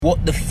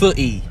What the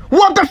footy?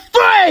 What the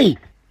footy?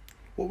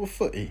 What the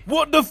footy?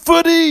 What the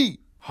footy?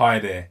 Hi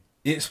there,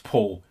 it's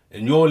Paul,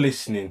 and you're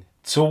listening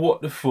to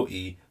What the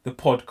Footy, the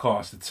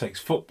podcast that takes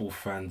football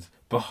fans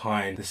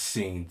behind the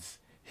scenes.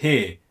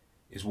 Here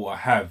is what I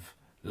have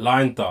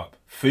lined up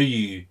for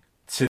you.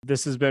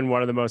 This has been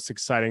one of the most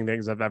exciting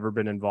things I've ever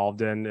been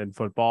involved in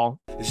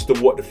football. It's the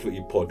What the Footy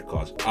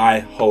podcast. I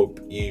hope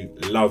you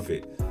love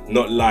it.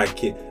 Not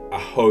like it, I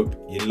hope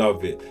you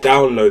love it.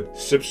 Download,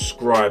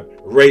 subscribe,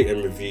 rate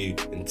and review,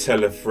 and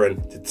tell a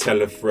friend to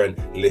tell a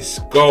friend. Let's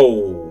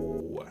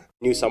go.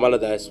 Knew some other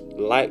guys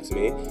liked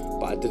me,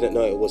 but I didn't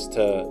know it was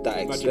to that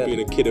extent. Imagine being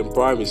a kid in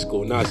primary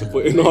school, now it's a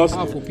foot in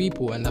Arsenal. Powerful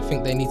people, and I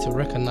think they need to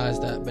recognise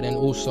that, but then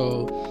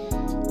also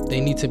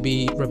they need to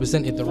be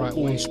represented the right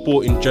way.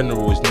 Sport in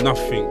general is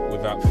nothing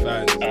without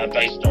fans.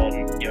 Based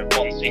on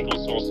one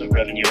single source of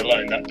revenue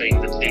alone, that being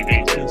the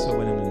TV. So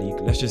winning the league,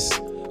 let's just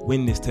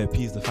win this to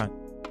appease the fan.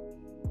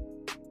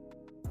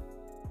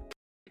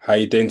 How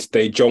you doing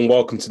today, John?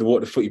 Welcome to the What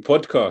the Footy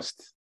podcast.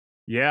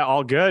 Yeah,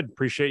 all good.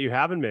 Appreciate you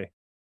having me.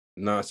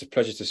 No, it's a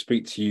pleasure to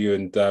speak to you,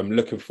 and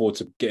looking forward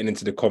to getting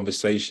into the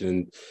conversation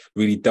and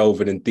really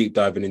delving and deep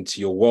diving into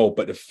your world.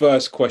 But the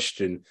first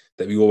question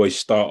that we always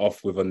start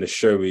off with on the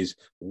show is,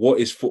 what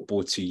is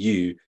football to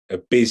you, a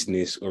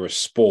business or a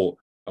sport,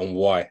 and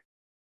why?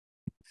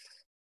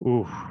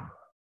 Ooh,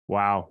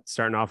 wow.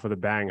 Starting off with a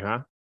bang,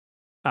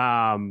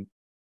 huh?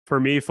 For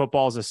me,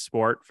 football is a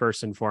sport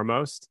first and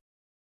foremost.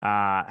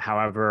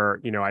 However,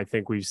 I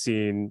think we've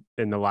seen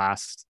in the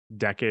last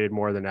decade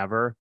more than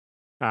ever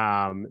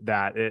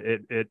that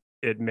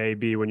it may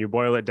be, when you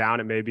boil it down,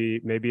 it may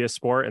be a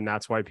sport, and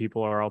that's why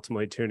people are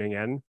ultimately tuning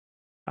in.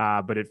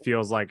 But it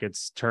feels like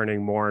it's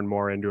turning more and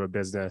more into a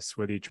business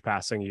with each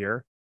passing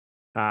year.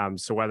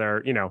 So whether,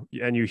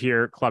 and you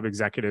hear club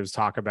executives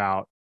talk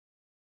about,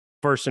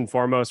 first and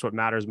foremost, what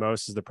matters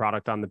most is the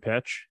product on the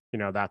pitch.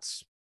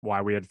 That's why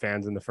we had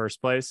fans in the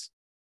first place.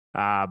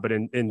 But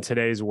in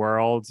today's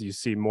world, you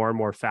see more and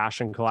more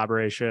fashion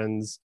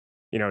collaborations,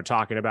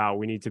 talking about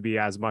we need to be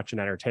as much an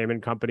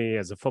entertainment company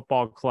as a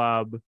football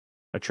club,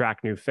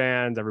 attract new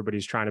fans.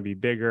 Everybody's trying to be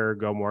bigger,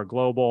 go more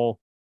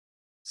global.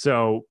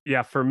 So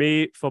yeah, for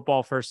me,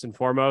 football first and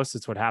foremost,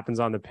 it's what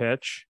happens on the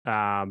pitch.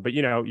 But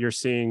you're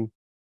seeing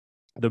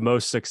the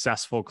most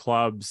successful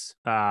clubs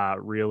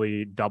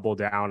really double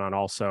down on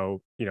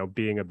also,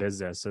 being a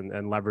business and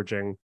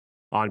leveraging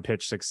on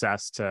pitch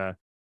success to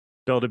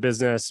build a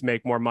business,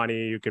 make more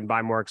money. You can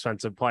buy more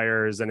expensive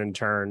players, and in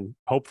turn,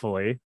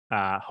 hopefully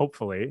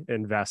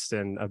invest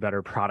in a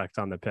better product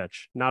on the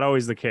pitch. Not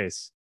always the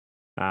case,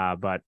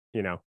 but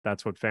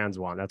that's what fans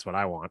want. That's what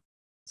I want.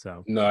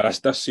 So no,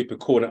 that's super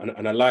cool,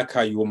 and I like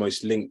how you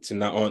almost linked in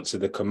that answer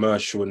the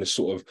commercial and the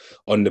sort of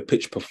on the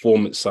pitch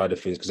performance side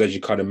of things, because as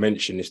you kind of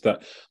mentioned, it's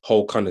that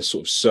whole kind of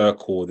sort of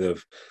circle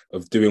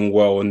of doing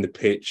well on the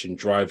pitch and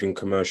driving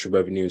commercial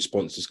revenue and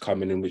sponsors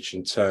coming in, which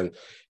in turn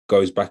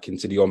goes back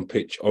into the on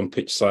pitch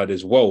side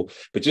as well.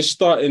 But just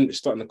starting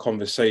the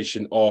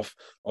conversation off,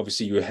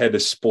 obviously you're head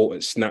of sport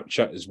at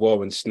Snapchat as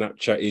well, and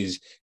Snapchat is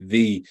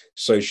the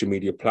social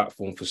media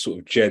platform for sort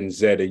of Gen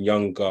Z and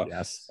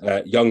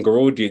younger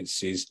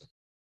audiences.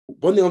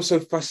 One thing I'm so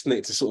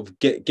fascinated to sort of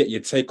get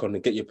your take on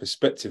and get your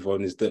perspective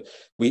on is that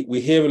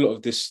we hear a lot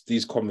of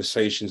these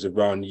conversations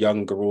around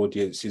younger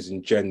audiences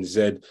and Gen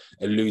Z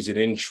are losing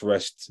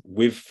interest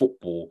with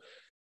football.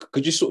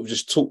 Could you sort of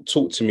just talk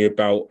to me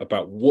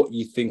about what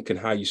you think and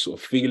how you sort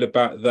of feel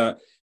about that?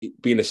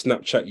 Being a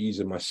Snapchat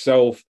user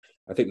myself,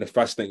 I think the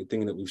fascinating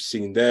thing that we've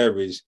seen there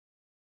is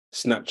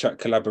Snapchat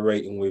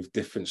collaborating with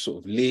different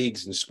sort of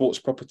leagues and sports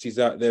properties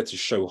out there to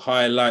show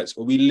highlights.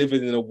 Are we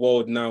living in a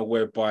world now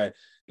whereby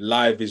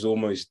live is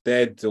almost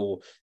dead,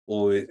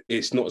 or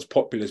it's not as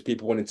popular as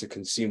people wanting to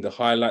consume the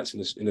highlights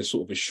in a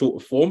sort of a shorter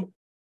form?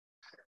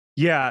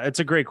 Yeah, it's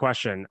a great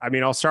question. I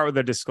mean, I'll start with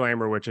a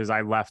disclaimer, which is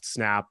I left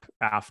Snap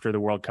after the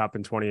World Cup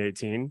in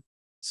 2018.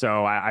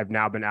 So I've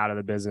now been out of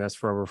the business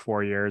for over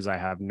 4 years. I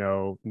have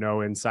no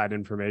inside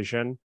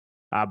information,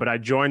 but I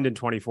joined in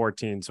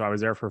 2014. So I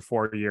was there for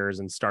 4 years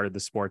and started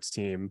the sports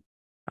team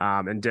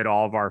and did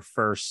all of our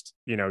first,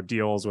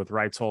 deals with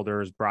rights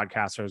holders,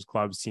 broadcasters,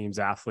 clubs, teams,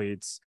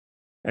 athletes.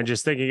 And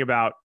just thinking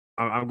about,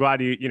 I'm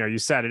glad you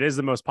said it is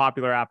the most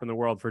popular app in the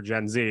world for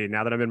Gen Z.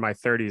 Now that I'm in my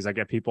 30s, I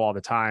get people all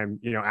the time,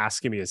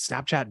 asking me, is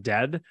Snapchat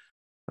dead?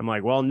 I'm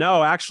like, well,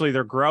 no, actually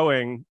they're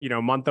growing,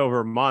 month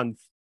over month,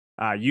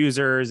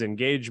 users,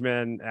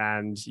 engagement.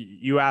 And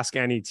you ask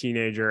any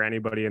teenager,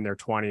 anybody in their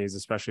 20s,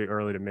 especially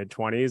early to mid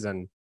 20s,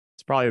 and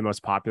it's probably the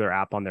most popular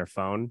app on their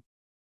phone.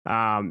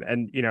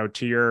 And,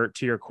 to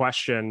your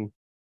question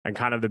and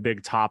kind of the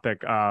big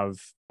topic of,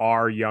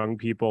 are young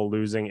people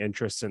losing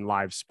interest in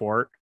live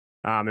sport?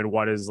 And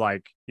what is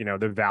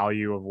the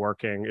value of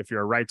working, if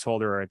you're a rights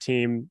holder or a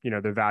team,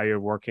 the value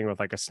of working with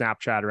like a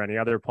Snapchat or any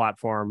other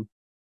platform.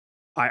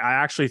 I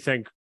actually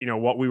think,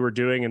 what we were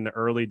doing in the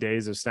early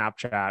days of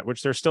Snapchat,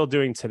 which they're still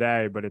doing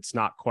today, but it's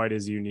not quite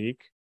as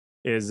unique,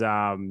 is,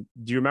 do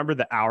you remember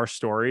the Our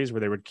Stories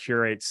where they would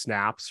curate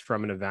snaps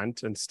from an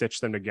event and stitch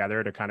them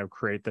together to kind of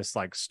create this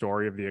like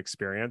story of the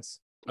experience?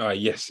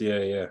 Yes,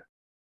 yeah.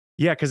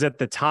 Yeah, because at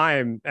the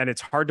time, and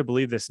it's hard to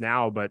believe this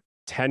now, but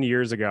 10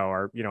 years ago,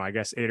 or I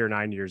guess 8 or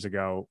 9 years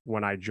ago,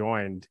 when I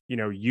joined,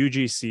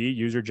 UGC,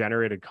 user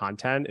generated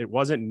content, it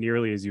wasn't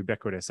nearly as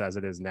ubiquitous as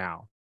it is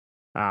now.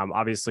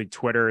 Obviously,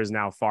 Twitter is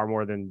now far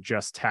more than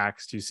just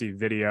text. You see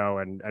video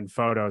and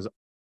photos.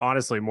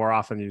 Honestly, more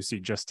often you see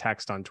just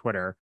text on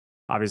Twitter.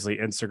 Obviously,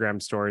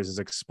 Instagram stories has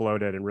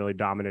exploded and really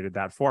dominated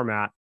that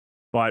format.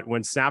 But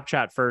when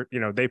Snapchat first,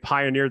 they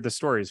pioneered the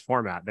stories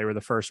format. They were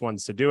the first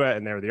ones to do it,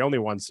 and they were the only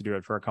ones to do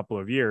it for a couple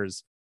of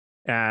years.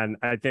 And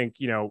I think,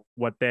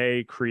 what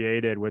they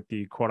created with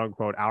the quote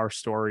unquote Our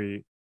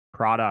Story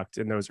product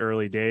in those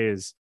early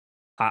days,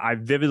 I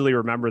vividly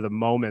remember the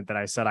moment that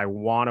I said, I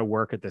want to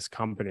work at this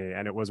company.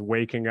 And it was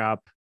waking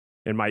up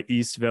in my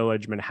East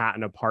Village,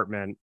 Manhattan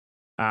apartment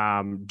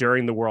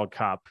during the World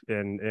Cup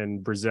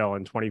in Brazil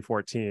in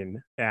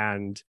 2014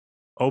 and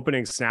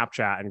opening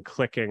Snapchat and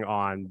clicking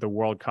on the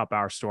World Cup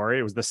Our Story.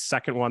 It was the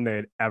second one they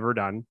had ever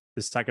done,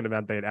 the second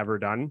event they had ever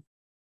done.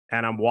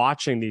 And I'm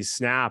watching these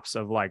snaps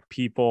of like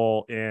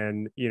people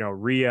in,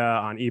 Ria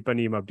on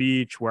Ipanema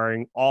Beach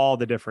wearing all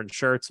the different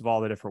shirts of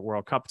all the different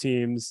World Cup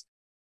teams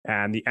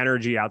and the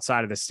energy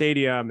outside of the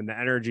stadium and the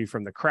energy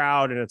from the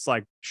crowd. And it's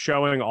like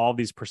showing all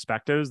these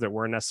perspectives that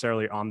weren't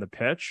necessarily on the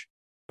pitch,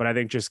 but I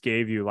think just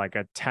gave you like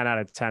a 10 out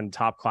of 10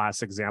 top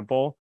class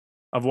example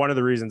of one of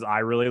the reasons I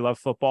really love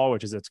football,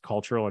 which is its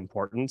cultural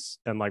importance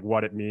and like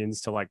what it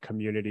means to like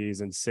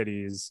communities and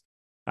cities,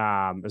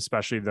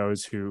 especially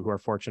those who are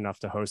fortunate enough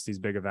to host these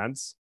big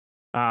events.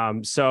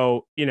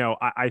 So,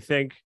 I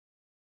think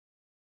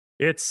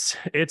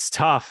it's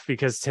tough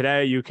because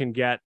today you can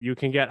get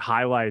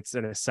highlights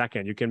in a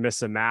second. You can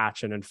miss a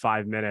match and in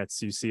 5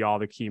 minutes you see all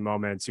the key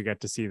moments, you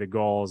get to see the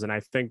goals. And I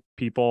think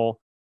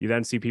you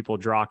then see people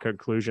draw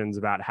conclusions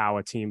about how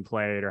a team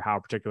played or how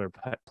a particular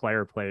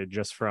player played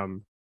just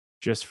from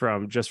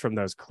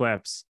those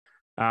clips.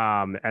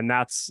 And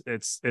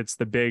it's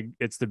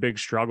the big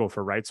struggle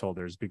for rights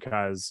holders,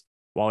 because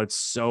while it's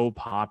so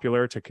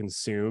popular to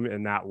consume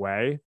in that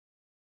way,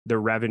 the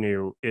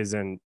revenue it's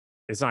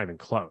not even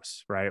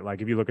close, right?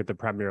 Like if you look at the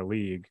Premier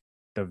League,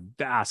 the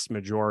vast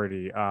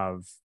majority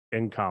of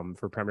income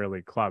for Premier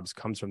League clubs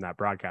comes from that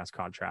broadcast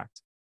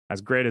contract. As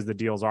great as the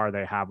deals are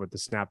they have with the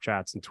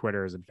Snapchats and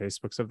Twitters and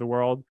Facebooks of the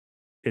world,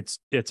 it's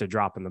a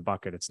drop in the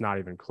bucket. It's not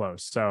even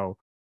close. So,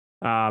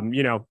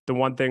 the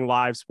one thing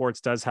live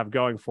sports does have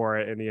going for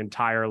it in the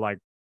entire like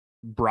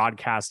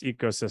broadcast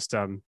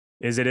ecosystem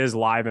is it is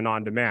live and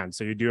on demand.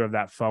 So you do have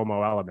that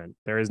FOMO element.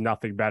 There is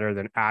nothing better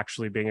than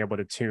actually being able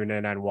to tune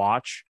in and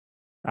watch.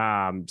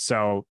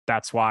 So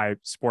that's why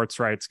sports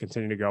rights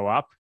continue to go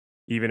up,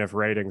 even if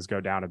ratings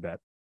go down a bit.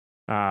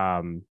 So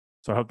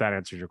I hope that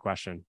answers your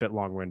question. Bit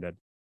long-winded.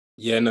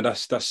 Yeah, no,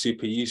 that's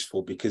super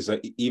useful because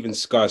even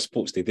Sky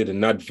Sports, they did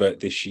an advert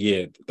this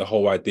year. The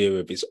whole idea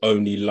of it's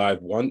only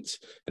live once,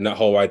 and that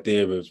whole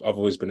idea of I've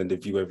always been in the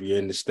view every year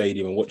in the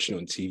stadium and watching it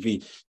on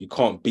TV. You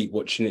can't beat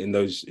watching it in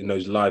those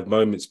live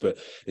moments, but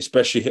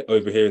especially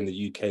over here in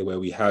the UK where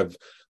we have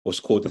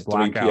what's called the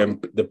 3 p.m.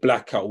 the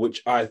blackout,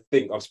 which I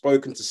think I've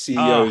spoken to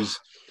CEOs.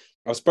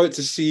 I spoke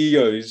to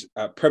CEOs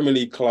at Premier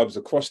League clubs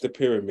across the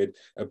pyramid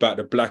about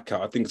the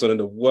blackout. I think it's one of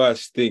the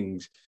worst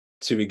things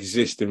to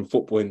exist in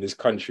football in this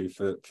country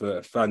for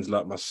fans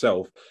like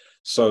myself.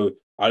 So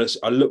I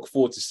look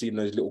forward to seeing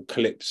those little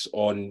clips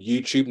on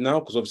YouTube now,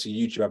 because obviously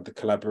YouTube have the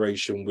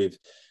collaboration with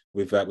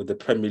the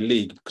Premier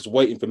League, because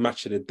waiting for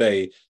match of the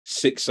day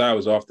 6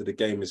 hours after the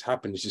game has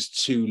happened is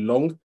just too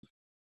long.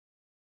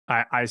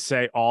 I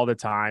say all the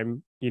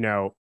time,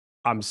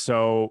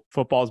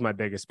 football is my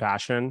biggest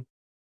passion,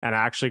 and I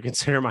actually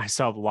consider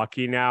myself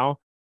lucky now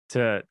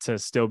to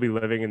still be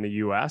living in the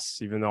US,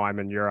 even though I'm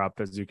in Europe,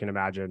 as you can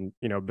imagine,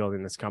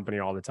 building this company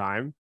all the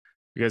time,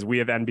 because we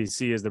have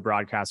NBC as the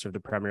broadcaster of the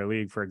Premier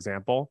League, for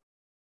example,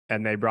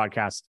 and they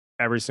broadcast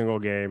every single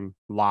game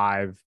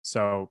live.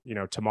 So,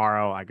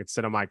 tomorrow I could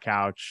sit on my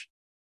couch,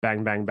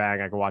 bang, bang,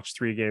 bang. I could watch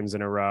 3 games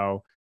in a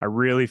row. I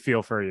really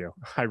feel for you.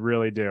 I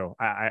really do.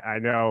 I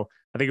know,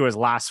 I think it was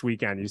last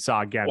weekend you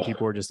saw again,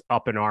 people were just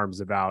up in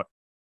arms about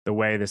the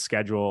way the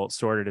schedule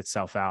sorted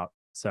itself out.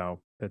 So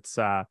it's,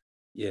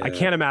 yeah. I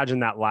can't imagine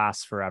that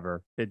lasts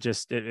forever. It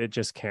just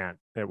can't.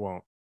 It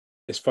won't.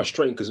 It's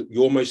frustrating because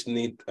you almost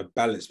need a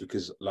balance,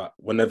 because like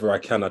whenever I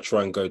can, I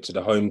try and go to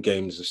the home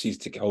games. A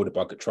season ticket holder,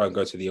 but I could try and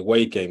go to the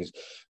away games.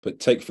 But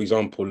take, for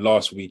example,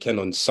 last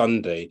weekend on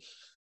Sunday,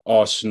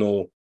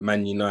 Arsenal,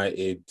 Man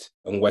United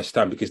and West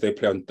Ham, because they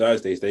play on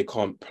Thursdays, they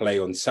can't play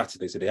on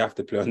Saturdays, so they have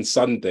to play on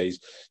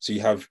Sundays. So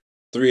you have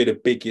 3 of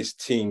the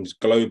biggest teams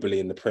globally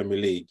in the Premier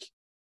League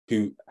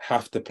who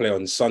have to play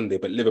on Sunday,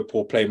 but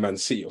Liverpool play Man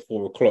City at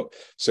 4 o'clock.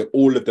 So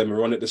all of them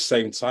are on at the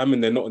same time,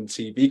 and they're not on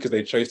TV because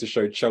they chose to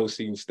show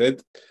Chelsea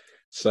instead.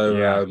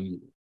 So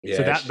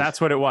so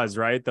that's what it was,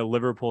 right? The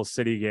Liverpool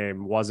City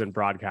game wasn't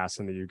broadcast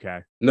in the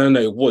UK. No,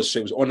 it was. So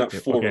it was on at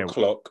 4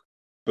 o'clock,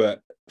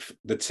 but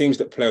the teams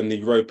that play on the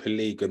Europa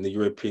League and the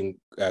European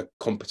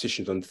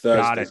competitions on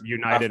Thursday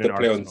United and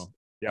Arsenal.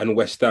 and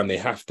West Ham, they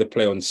have to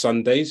play on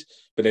Sundays.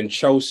 But then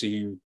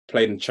Chelsea, who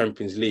played in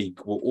Champions League,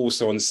 were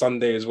also on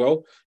Sunday as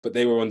well, but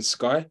they were on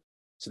Sky.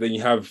 So then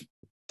you have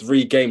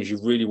 3 games you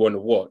really want to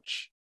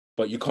watch,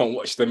 but you can't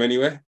watch them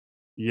anywhere.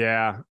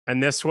 Yeah.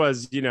 And this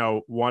was,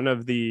 one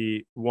of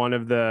the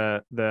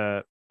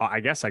I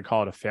guess I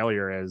call it a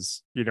failure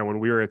is, when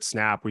we were at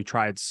Snap, we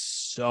tried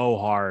so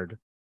hard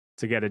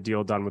to get a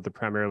deal done with the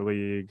Premier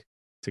League,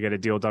 to get a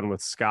deal done with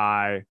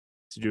Sky,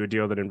 to do a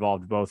deal that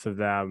involved both of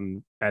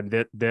them. And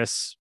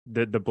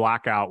the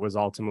blackout was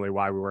ultimately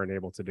why we weren't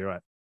able to do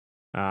it.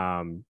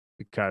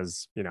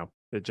 Because,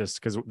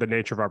 because the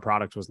nature of our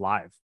product was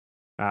live.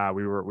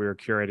 We were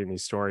curating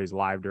these stories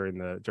live during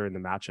the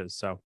matches.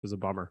 So it was a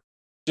bummer.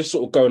 Just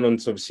sort of going on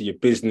to obviously your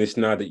business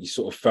now that you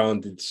sort of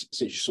founded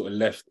since you sort of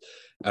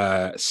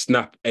left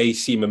Snap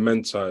AC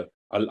Momento.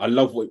 I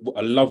love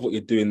what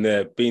you're doing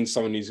there. Being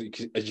someone who's,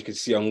 as you can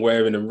see, I'm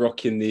wearing and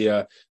rocking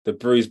the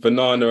bruised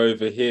banana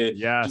over here.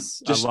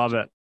 Yes, I love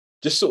it.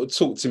 Just sort of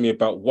talk to me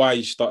about why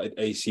you started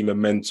AC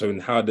Momento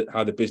and how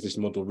the business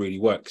model really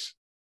works.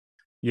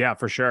 Yeah,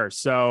 for sure.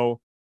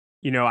 So,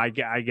 I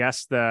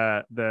guess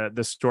the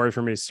story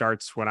for me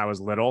starts when I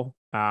was little,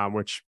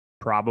 which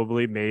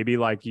probably maybe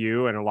like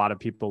you and a lot of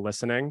people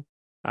listening.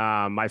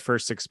 My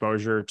first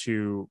exposure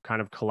to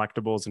kind of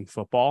collectibles in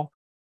football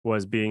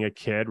was being a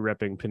kid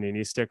ripping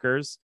Panini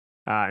stickers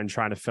and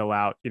trying to fill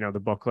out, the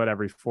booklet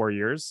every 4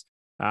 years.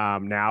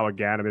 Now,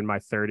 again, I'm in my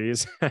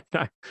 30s.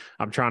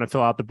 I'm trying to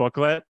fill out the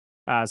booklet.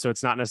 So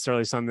it's not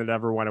necessarily something that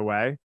ever went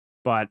away,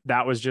 but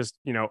that was just,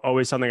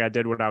 always something I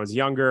did when I was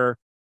younger.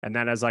 And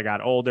then as I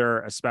got older,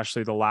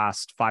 especially the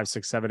last 5,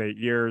 6, 7, 8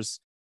 years,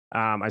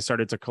 I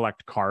started to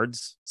collect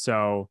cards.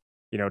 So,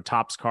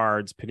 Topps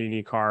cards,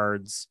 Panini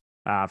cards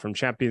from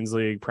Champions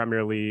League,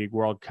 Premier League,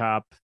 World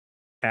Cup.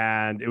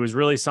 And it was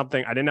really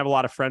something, I didn't have a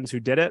lot of friends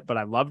who did it, but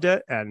I loved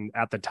it. And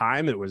at the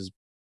time it was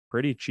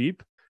pretty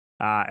cheap.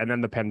 And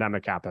then the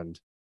pandemic happened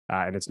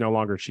and it's no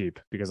longer cheap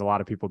because a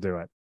lot of people do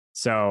it.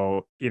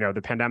 So,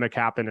 the pandemic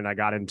happened and I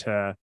got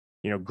into,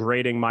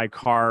 grading my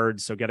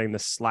cards. So getting the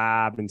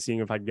slab and seeing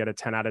if I could get a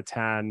 10 out of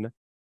 10.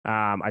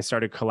 I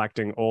started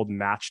collecting old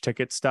match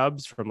ticket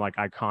stubs from like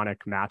iconic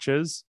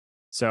matches.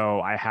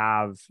 So I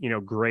have,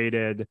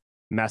 graded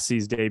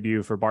Messi's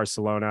debut for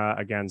Barcelona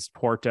against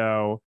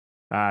Porto,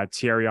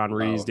 Thierry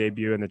Henry's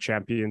debut in the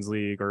Champions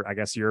League, or I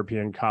guess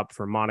European Cup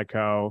for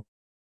Monaco.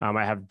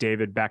 I have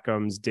David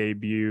Beckham's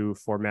debut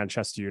for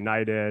Manchester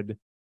United,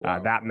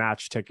 that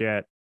match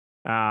ticket.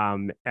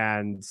 And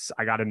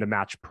I got into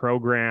match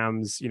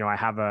programs. I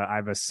have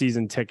a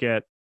season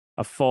ticket,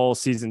 a full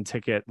season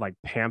ticket, like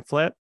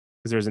pamphlet,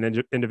 because there's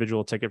an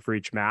individual ticket for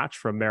each match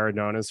from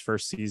Maradona's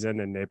first season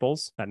in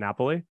Naples at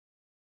Napoli.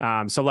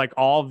 So like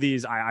all of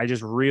these, I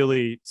just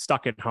really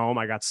stuck at home.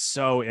 I got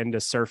so into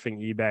surfing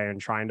eBay and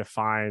trying to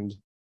find,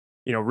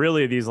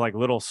 really these like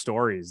little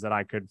stories that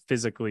I could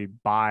physically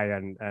buy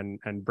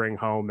and bring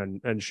home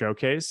and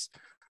showcase.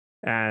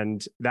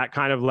 And that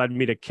kind of led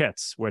me to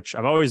kits, which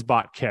I've always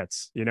bought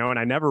kits, and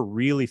I never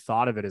really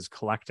thought of it as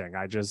collecting.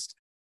 I just,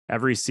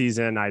 every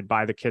season I'd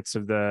buy the kits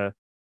of the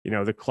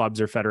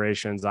clubs or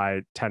federations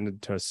I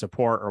tended to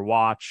support or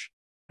watch.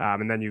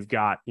 And then you've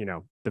got,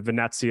 the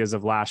Venezias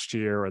of last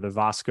year or the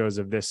Vascos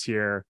of this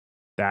year,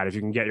 that if you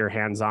can get your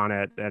hands on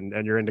it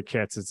and you're into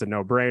kits, it's a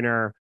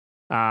no-brainer.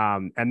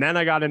 And then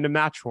I got into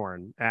match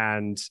worn,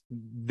 and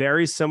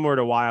very similar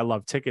to why I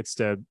love ticket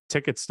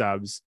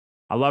stubs.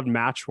 I loved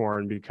match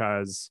worn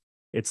because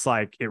it's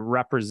like it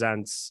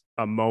represents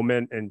a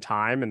moment in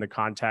time in the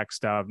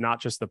context of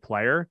not just the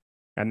player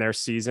and their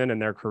season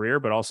and their career,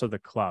 but also the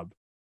club.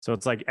 So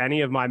it's like any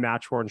of my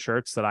match worn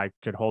shirts that I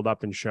could hold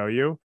up and show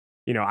you,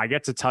 I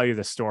get to tell you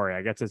the story.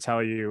 I get to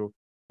tell you,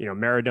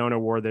 Maradona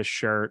wore this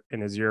shirt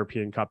in his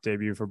European Cup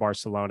debut for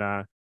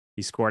Barcelona.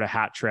 He scored a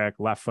hat trick,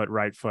 left foot,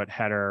 right foot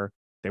header.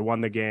 They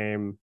won the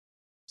game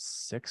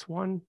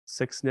 6-1,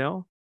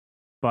 6-0.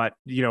 But,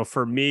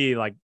 for me,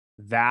 like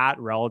that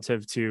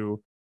relative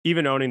to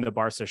even owning the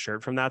Barca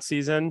shirt from that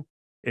season,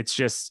 it's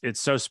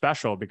so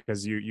special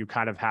because you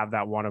kind of have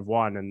that one of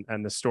one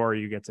and the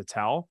story you get to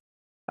tell.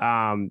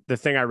 The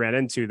thing I ran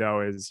into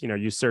though is,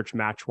 you search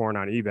match worn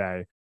on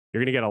eBay, you're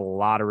going to get a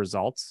lot of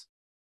results.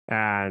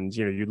 And,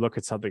 you look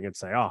at something and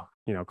say, oh,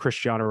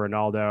 Cristiano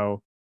Ronaldo,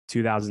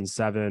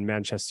 2007,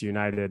 Manchester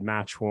United,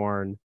 match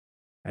worn.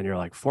 And you're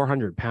like,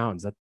 400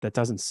 pounds, that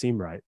doesn't seem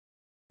right.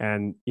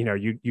 And,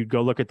 you'd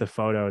go look at the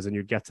photos and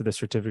you'd get to the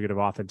certificate of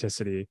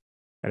authenticity.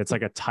 And it's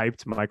like a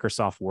typed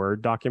Microsoft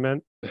Word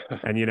document.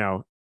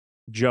 And,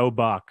 Joe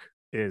Buck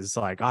is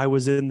like, I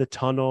was in the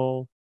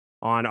tunnel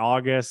on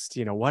August,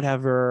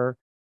 whatever.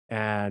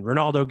 And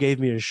Ronaldo gave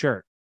me his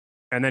shirt.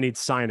 And then he'd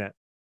sign it.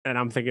 And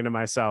I'm thinking to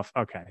myself,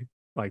 okay,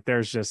 like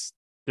there's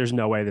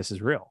no way this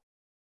is real.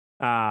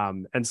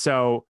 And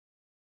so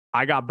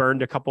I got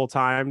burned a couple of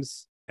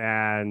times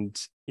and,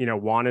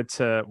 wanted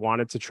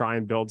to try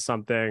and build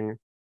something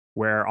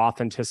where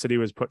authenticity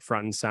was put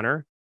front and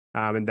center.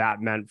 And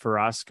that meant for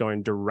us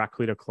going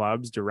directly to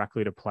clubs,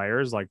 directly to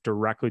players, like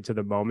directly to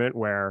the moment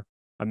where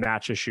a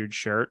match issued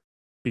shirt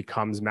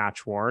becomes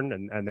match worn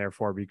and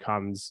therefore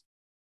becomes,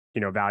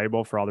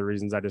 valuable for all the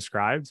reasons I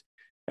described.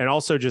 And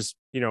also just,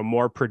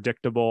 more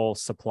predictable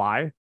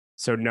supply.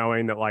 So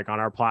knowing that like on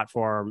our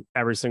platform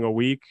every single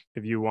week,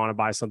 if you want to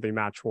buy something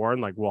match worn,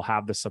 like we'll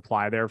have the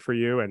supply there for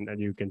you and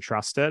you can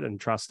trust it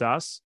and trust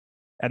us.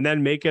 And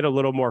then make it a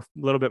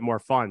little bit more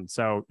fun.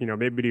 So,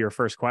 maybe to your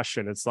first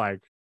question, it's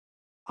like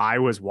I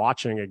was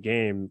watching a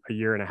game a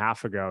year and a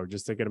half ago,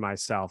 just thinking to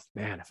myself,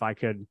 man, if I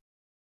could,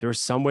 there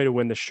was some way to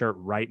win the shirt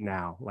right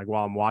now, like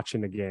while I'm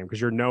watching the game, because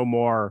you're no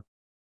more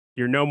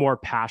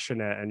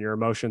passionate and your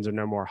emotions are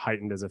no more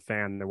heightened as a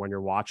fan than when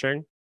you're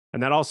watching.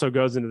 And that also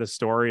goes into the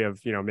story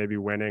of, maybe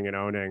winning and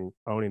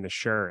owning the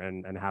shirt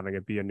and having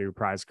it be a new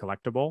prize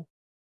collectible.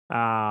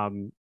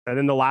 And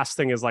then the last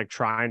thing is like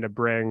trying to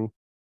bring,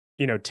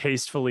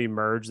 tastefully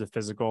merge the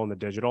physical and the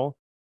digital,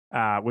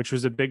 which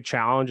was a big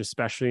challenge,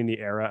 especially in the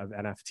era of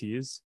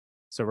NFTs.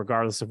 So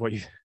regardless of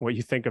what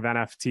you think of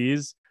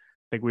NFTs,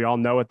 I think we all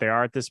know what they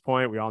are at this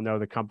point. We all know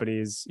the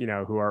companies,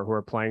 who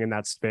are playing in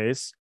that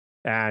space.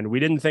 And we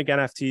didn't think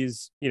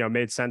NFTs,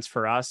 made sense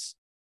for us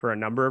for a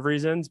number of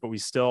reasons, but we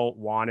still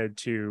wanted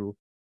to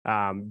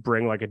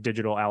bring like a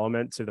digital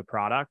element to the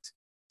product.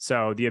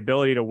 So the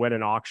ability to win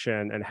an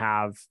auction and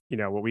have,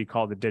 what we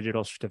call the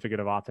digital certificate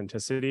of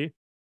authenticity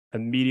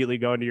immediately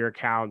go into your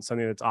account,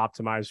 something that's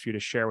optimized for you to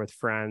share with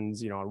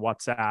friends, on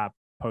WhatsApp,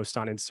 post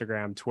on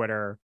Instagram,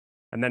 Twitter,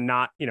 and then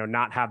not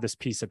have this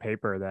piece of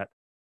paper that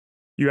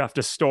you have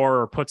to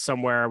store or put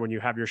somewhere when you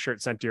have your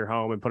shirt sent to your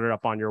home and put it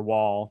up on your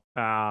wall.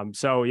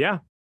 So yeah,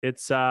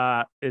 it's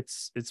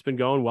been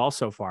going well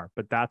so far,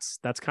 but that's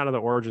kind of the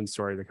origin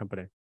story of the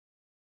company.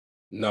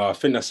 No, I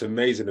think that's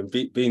amazing. And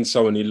being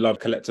someone who loves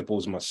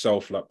collectibles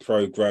myself, like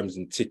programs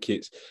and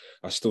tickets,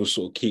 I still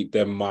sort of keep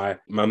them. My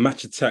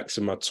match attacks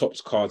and my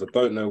tops cards, I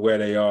don't know where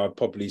they are,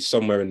 probably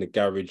somewhere in the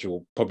garage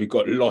or probably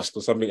got lost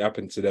or something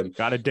happened to them.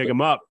 Got to dig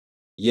them up.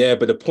 Yeah,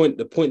 but the point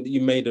that you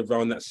made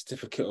around that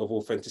certificate of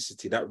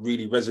authenticity, that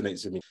really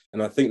resonates with me.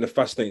 And I think the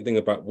fascinating thing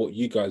about what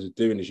you guys are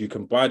doing is you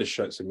can buy the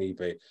shirts on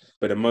eBay,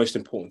 but the most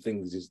important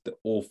thing is the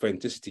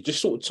authenticity. Just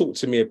sort of talk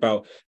to me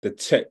about the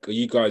tech. Are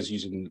you guys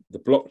using the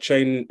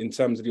blockchain in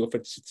terms of the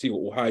authenticity,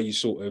 or how are you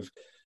sort of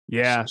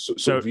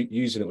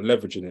using it or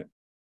leveraging it?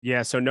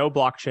 Yeah, so no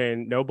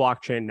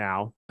blockchain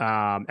now.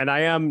 And I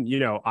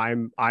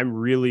am, I'm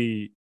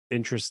really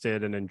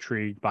interested and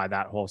intrigued by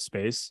that whole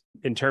space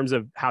in terms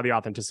of how the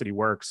authenticity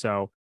works.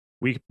 So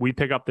we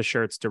pick up the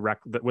shirts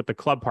direct with the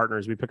club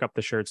partners. We pick up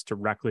the shirts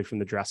directly from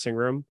the dressing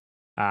room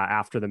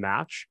after the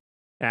match.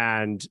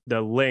 And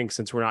the link,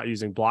 since we're not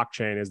using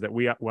blockchain, is that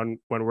when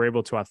we're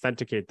able to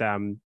authenticate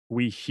them,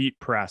 we heat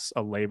press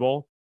a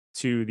label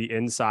to the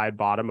inside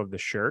bottom of the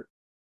shirt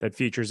that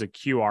features a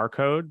QR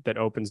code that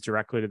opens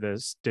directly to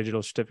this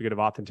digital certificate of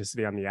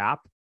authenticity on the app,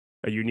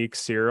 a unique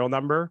serial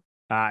number,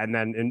 and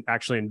then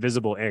actually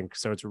invisible ink.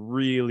 So it's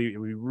really,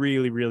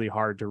 really, really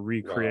hard to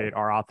recreate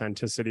our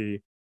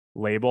authenticity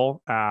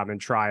label and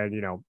try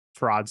and,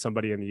 fraud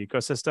somebody in the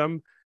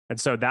ecosystem. And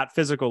so that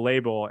physical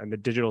label and the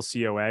digital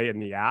COA in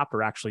the app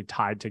are actually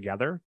tied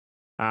together.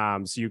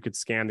 So you could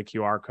scan the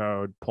QR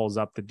code, pulls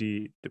up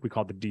we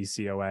call the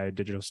DCOA,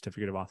 digital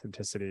certificate of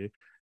authenticity.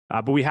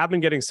 But we have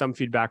been getting some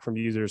feedback from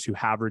users who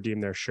have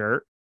redeemed their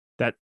shirt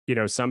that,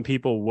 some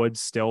people would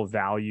still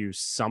value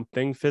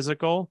something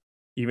physical,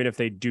 even if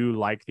they do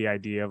like the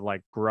idea of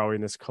like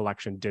growing this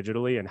collection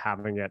digitally and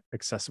having it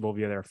accessible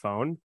via their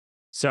phone.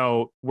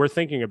 So we're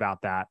thinking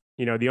about that.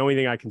 The only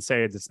thing I can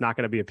say is it's not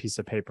going to be a piece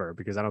of paper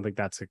because I don't think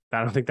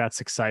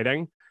that's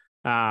exciting.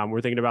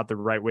 We're thinking about the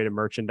right way to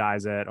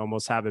merchandise it,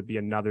 almost have it be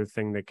another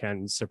thing that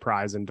can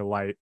surprise and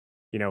delight,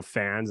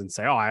 fans and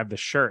say, oh, I have this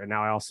shirt and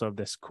now I also have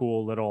this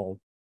cool little,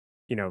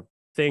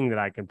 thing that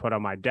I can put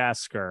on my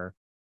desk or,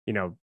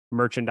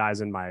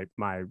 merchandise in my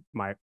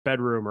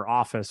bedroom or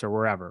office or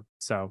wherever.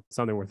 So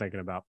something we're thinking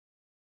about.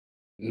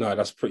 No,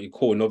 that's pretty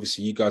cool. And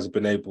obviously you guys have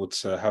been able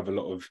to have a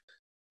lot of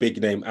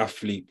big name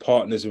athlete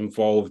partners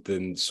involved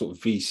and sort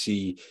of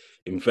VC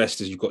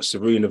investors. You've got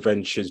Serena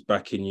Ventures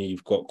backing you.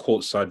 You've got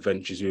Courtside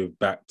Ventures who have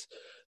backed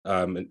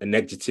and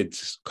exited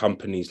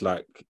companies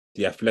like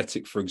The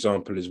Athletic, for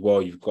example, as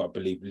well. You've got, I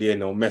believe,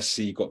 Lionel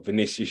Messi, you've got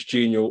Vinicius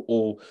Jr.,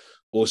 all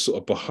sort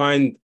of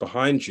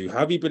behind you. How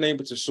have you been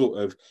able to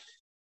sort of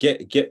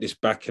get this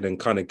backing and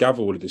kind of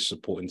gather all of this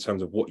support in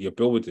terms of what you're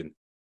building?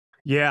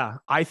 Yeah,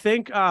 I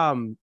think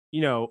I'll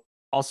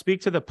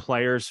speak to the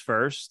players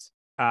first.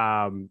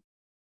 I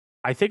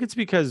think it's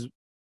because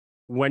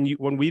when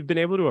we've been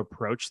able to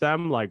approach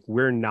them, like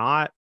we're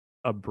not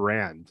a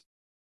brand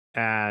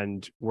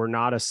and we're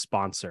not a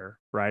sponsor,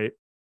 right?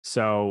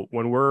 So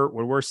when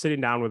we're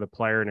sitting down with a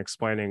player and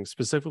explaining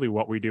specifically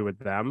what we do with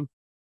them,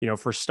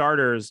 for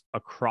starters,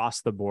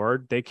 across the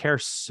board, they care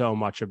so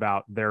much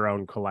about their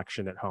own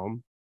collection at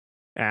home.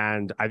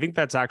 And I think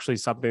that's actually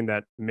something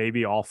that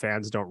maybe all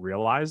fans don't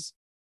realize,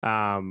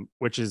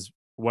 which is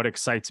what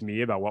excites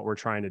me about what we're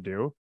trying to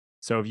do.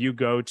 So if you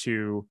go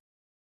to,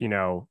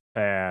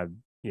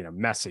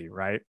 Messi,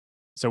 right?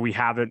 So we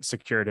haven't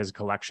secured his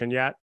collection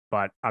yet,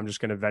 but I'm just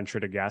going to venture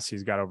to guess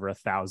he's got over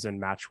 1,000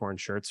 match-worn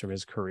shirts from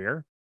his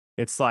career.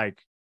 It's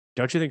like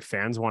don't you think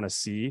fans want to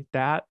see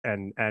that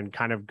and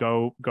kind of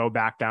go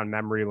back down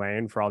memory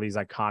lane for all these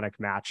iconic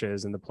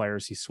matches and the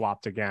players he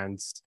swapped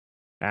against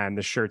and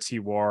the shirts he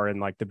wore in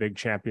like the big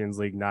Champions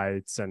League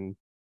nights and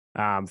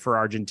for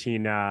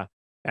Argentina.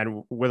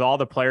 And with all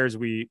the players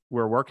we're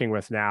working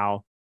with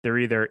now, they're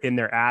either in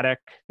their attic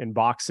in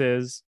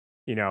boxes,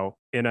 in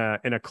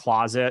a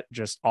closet,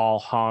 just all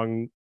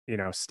hung,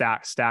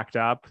 stacked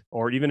up,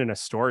 or even in a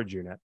storage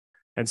unit.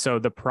 And so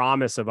the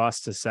promise of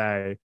us to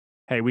say,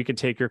 hey, we can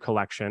take your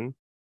collection,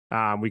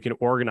 we can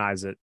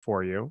organize it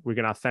for you, we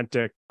can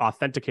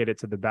authenticate it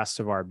to the best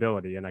of our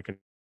ability, and I can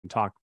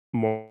talk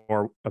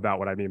more about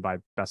what I mean by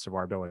best of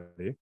our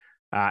ability,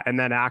 and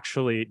then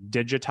actually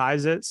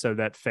digitize it so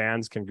that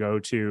fans can go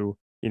to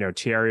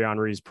Thierry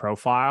Henry's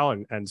profile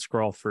and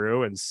scroll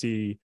through and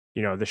see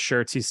the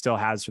shirts he still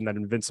has from that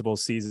invincible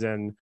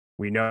season.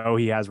 We know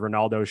he has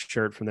Ronaldo's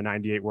shirt from the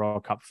 '98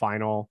 World Cup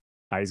final.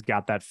 He's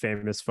got that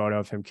famous photo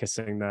of him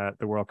kissing the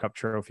World Cup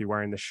trophy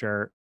wearing the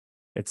shirt.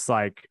 It's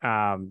like,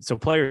 so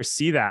players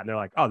see that and they're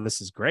like, oh, this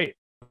is great.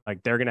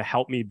 Like, they're going to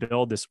help me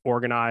build this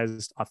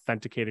organized,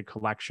 authenticated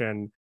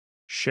collection,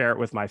 share it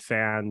with my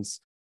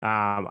fans.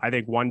 I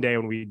think one day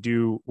when we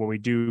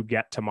do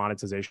get to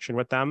monetization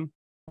with them,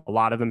 a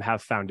lot of them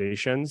have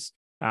foundations.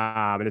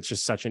 And it's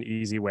just such an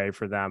easy way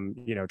for them,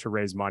 to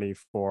raise money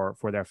for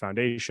their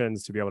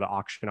foundations, to be able to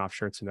auction off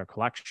shirts in their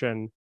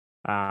collection.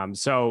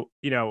 So,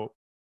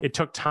 it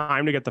took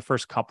time to get the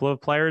first couple of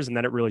players, and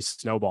then it really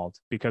snowballed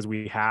because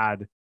we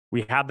had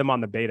them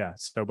on the beta.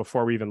 So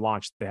before we even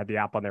launched, they had the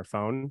app on their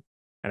phone.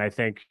 And I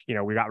think,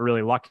 we got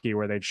really lucky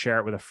where they'd share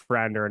it with a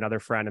friend or another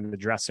friend in the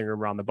dressing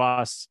room or on the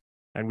bus.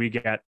 And we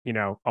get, a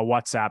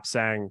WhatsApp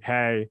saying,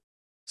 hey,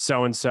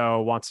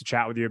 so-and-so wants to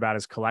chat with you about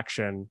his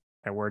collection.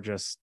 And we're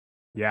just,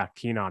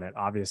 keen on it,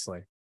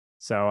 obviously.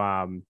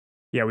 So,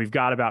 we've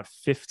got about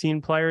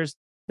 15 players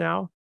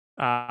now.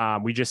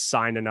 We just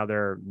signed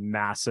another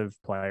massive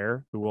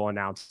player who we'll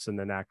announce in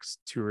the next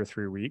 2 or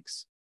 3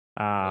 weeks.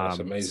 That's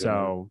amazing.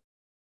 So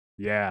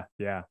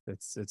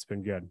it's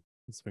been good.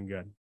 It's been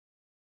good.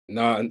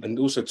 No, and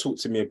also talk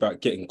to me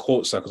about getting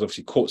courtside, because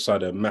obviously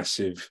courtside are a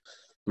massive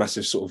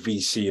sort of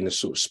VC in the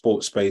sort of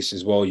sports space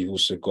as well. You've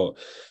also got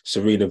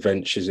Serena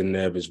Ventures in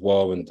there as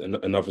well,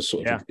 and other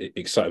sort of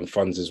exciting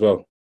funds as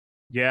well.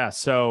 Yeah.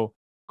 So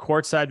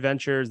Courtside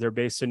Ventures, they're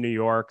based in New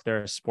York.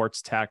 They're a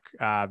sports tech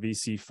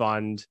VC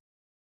fund.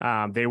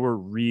 They were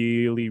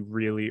really,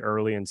 really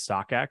early in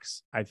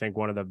StockX. I think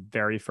one of the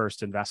very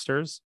first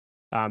investors.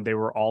 They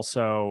were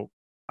also,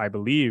 I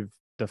believe,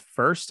 the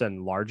first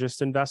and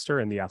largest investor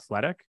in The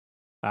Athletic,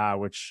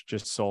 which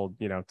just sold,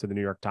 to the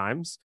New York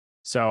Times.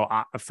 So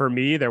for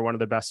me, they're one of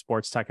the best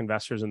sports tech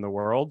investors in the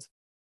world.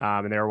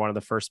 And they were one of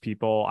the first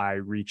people I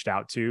reached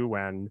out to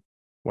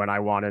when I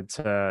wanted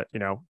to,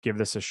 give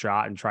this a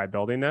shot and try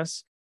building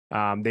this.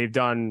 They've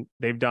done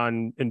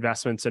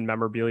investments in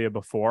memorabilia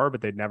before,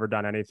 but they'd never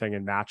done anything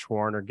in match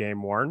worn or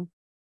game worn.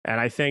 And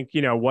I think,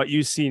 what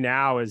you see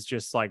now is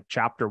just like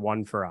chapter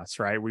 1 for us,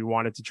 right? We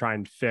wanted to try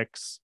and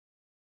fix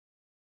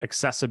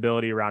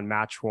accessibility around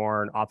match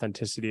worn,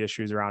 authenticity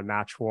issues around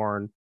match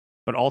worn.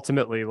 But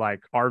ultimately,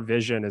 like, our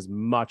vision is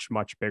much,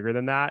 much bigger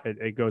than that.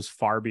 It goes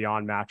far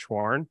beyond match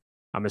worn.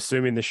 I'm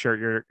assuming the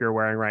shirt you're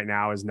wearing right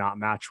now is not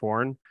match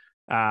worn.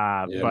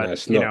 But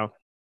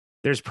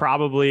there's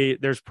probably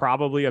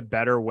a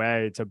better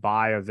way to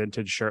buy a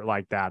vintage shirt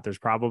like that. There's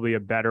probably a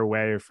better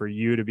way for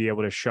you to be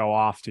able to show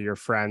off to your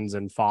friends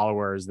and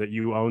followers that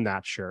you own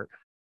that shirt.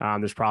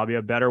 There's probably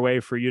a better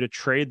way for you to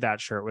trade that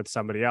shirt with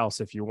somebody else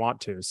if you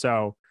want to.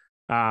 So,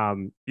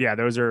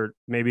 those are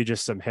maybe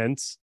just some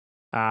hints.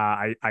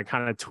 I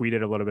kind of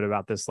tweeted a little bit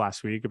about this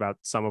last week about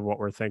some of what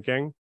we're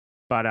thinking,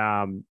 but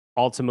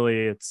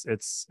ultimately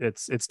it's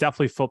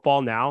definitely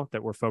football now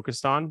that we're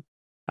focused on.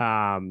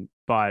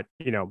 But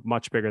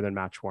much bigger than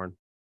match worn.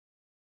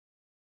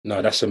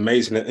 No, that's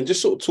amazing. And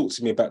just sort of talk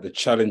to me about the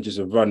challenges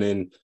of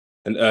running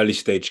an early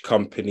stage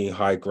company,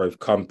 high growth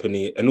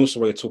company, and also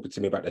while you're talking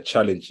to me about the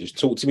challenges,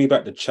 talk to me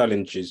about the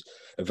challenges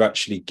of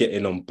actually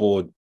getting on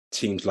board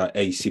teams like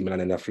AC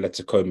Milan and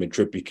Atletico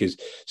Madrid, because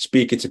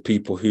speaking to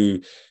people who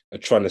are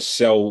trying to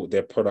sell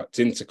their product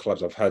into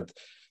clubs, I've had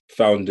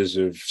founders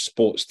of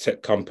sports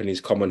tech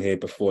companies come on here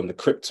before on the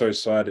crypto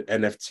side,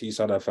 NFT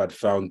side. I've had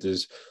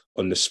founders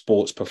on the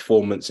sports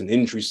performance and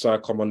injury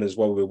side come on as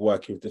well. We're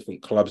working with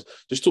different clubs.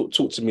 Just talk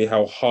to me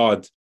how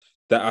hard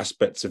that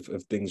aspect of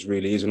things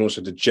really is, and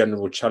also the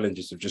general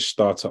challenges of just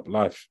startup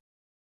life.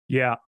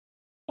 Yeah,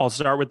 I'll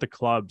start with the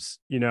clubs.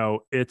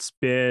 It's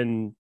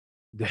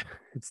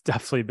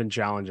definitely been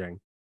challenging.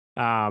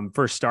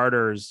 For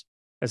starters,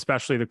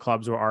 especially the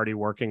clubs we're already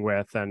working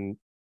with, and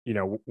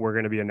we're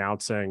going to be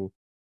announcing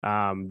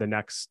the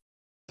next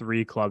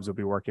 3 clubs we'll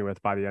be working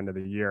with by the end of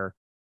the year.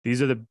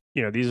 These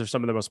are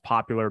some of the most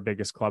popular,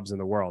 biggest clubs in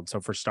the world. So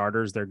for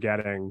starters, they're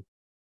getting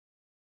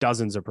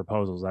dozens of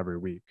proposals every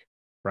week,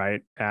 right?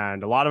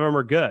 And a lot of them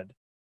are good.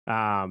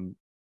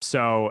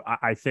 So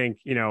I think,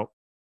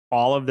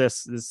 all of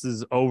this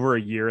is over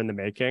a year in the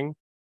making.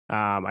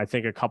 I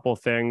think a couple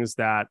of things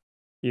that,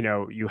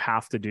 you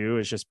have to do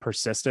is just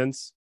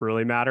persistence.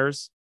 really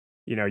matters.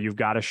 You've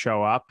got to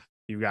show up,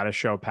 you've got to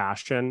show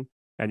passion,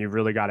 and you've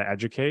really got to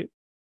educate.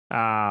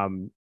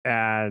 And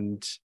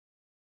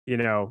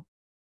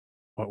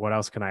what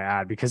else can I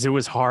add? Because it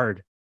was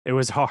hard. It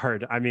was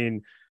hard. I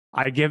mean,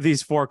 I give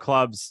these 4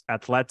 clubs,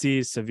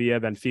 Atleti, Sevilla,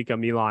 Benfica,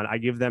 Milan, I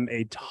give them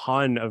a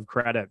ton of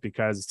credit,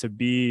 because to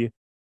be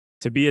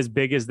as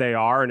big as they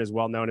are and as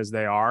well known as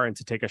they are, and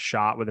to take a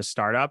shot with a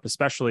startup,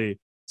 especially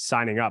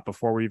signing up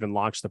before we even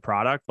launched the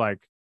product, like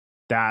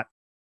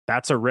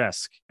that's a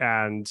risk.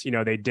 And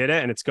they did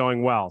it, and it's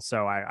going well.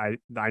 So I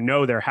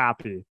know they're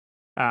happy.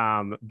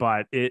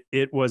 But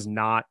it was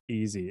not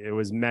easy. It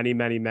was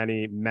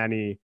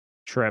many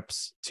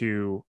trips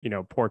to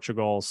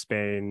Portugal,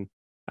 Spain,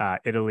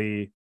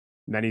 Italy,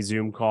 many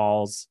Zoom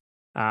calls,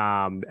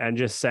 and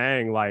just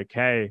saying like,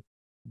 hey,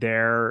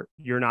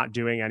 you're not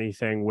doing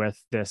anything with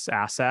this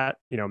asset,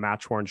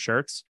 match worn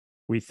shirts.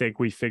 We think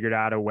we figured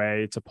out a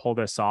way to pull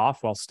this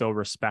off while still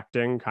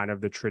respecting kind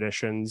of the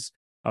traditions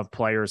of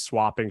players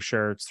swapping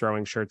shirts,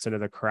 throwing shirts into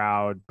the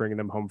crowd, bringing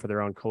them home for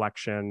their own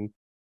collection.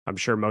 I'm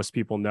sure most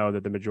people know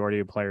that the majority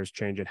of players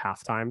change at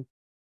halftime,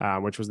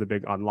 which was the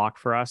big unlock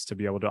for us to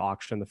be able to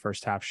auction the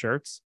first half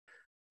shirts.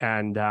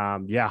 And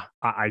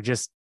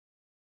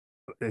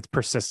it's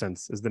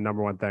persistence is the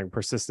number one thing,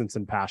 persistence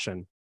and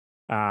passion.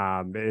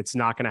 It's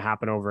not going to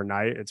happen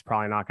overnight. It's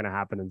probably not going to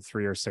happen in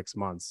 3 or 6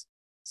 months.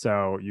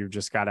 So you've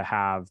just got to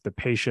have the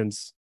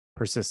patience,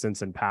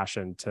 persistence, and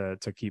passion to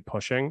keep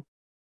pushing.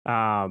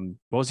 What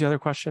was the other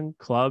question?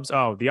 Clubs?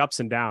 Oh, the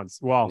ups and downs.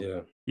 Well,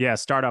 yeah,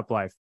 startup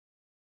life.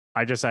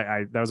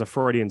 That was a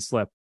Freudian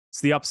slip. It's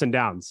the ups and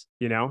downs,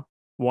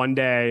 one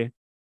day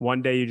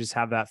you just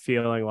have that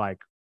feeling like,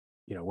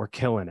 we're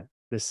killing it.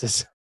 This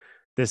is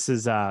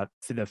the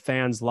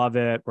fans love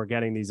it. We're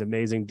getting these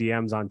amazing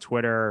DMs on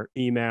Twitter,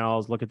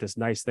 emails. Look at this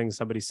nice thing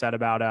somebody said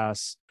about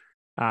us.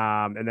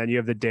 And then you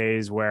have the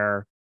days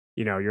where,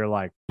 you're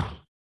like,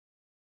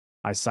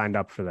 I signed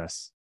up for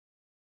this,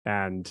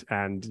 and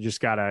just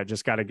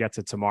gotta get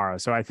to tomorrow.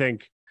 So I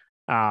think,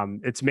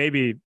 it's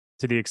maybe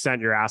to the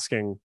extent you're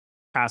asking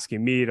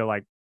me to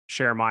like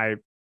share my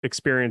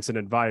experience and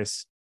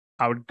advice,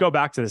 I would go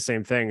back to the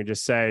same thing and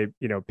just say,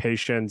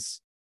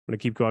 patience. I'm going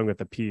to keep going with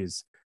the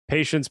P's.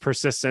 Patience,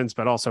 persistence,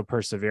 but also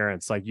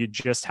perseverance. Like, you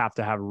just have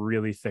to have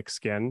really thick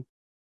skin,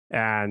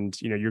 and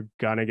you're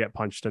gonna get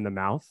punched in the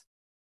mouth.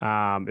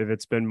 If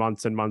it's been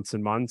months and months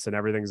and months and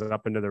everything's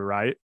up and to the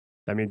right,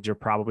 that means you're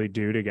probably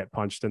due to get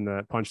punched in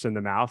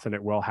the mouth, and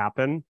it will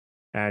happen.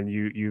 And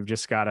you've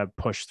just got to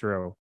push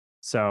through.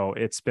 So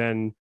it's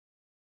been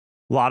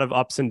a lot of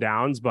ups and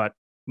downs, but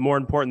more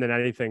important than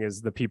anything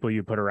is the people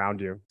you put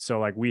around you. So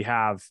like, we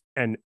have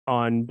an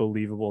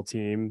unbelievable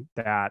team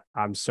that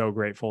I'm so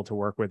grateful to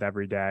work with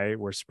every day.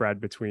 We're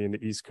spread between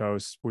the East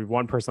Coast. We've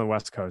one person on the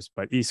West Coast,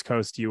 but East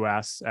Coast,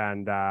 US,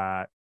 and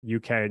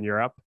UK and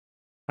Europe.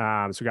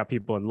 So we got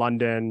people in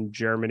London,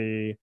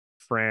 Germany,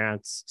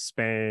 France,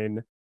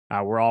 Spain.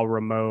 We're all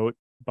remote,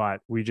 but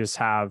we just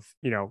have,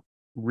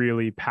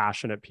 really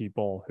passionate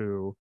people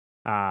who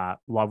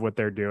love what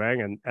they're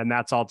doing, and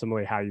that's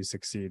ultimately how you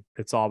succeed.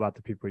 It's all about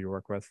the people you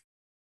work with.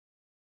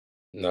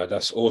 No,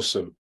 that's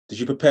awesome.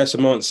 Did you prepare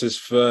some answers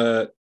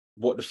for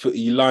what the footy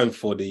you line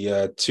for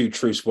the 2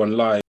 truths, 1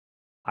 lie?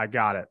 I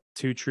got it.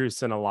 2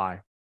 truths and a lie.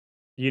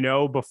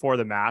 Before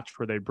the match,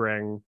 where they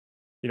bring,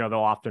 they'll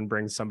often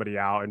bring somebody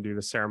out and do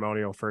the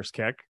ceremonial first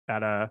kick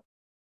at a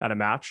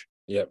match.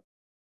 Yep.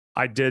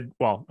 I did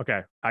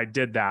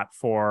that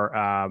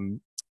for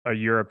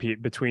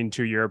between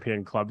 2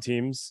 European club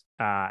teams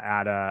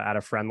at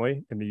a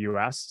friendly in the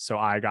US. So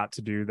I got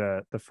to do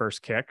the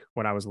first kick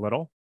when I was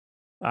little.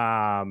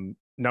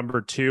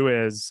 Number 2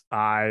 is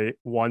I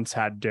once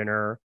had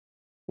dinner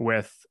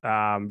with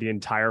the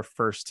entire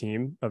first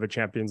team of a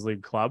Champions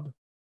League club.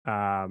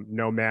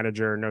 No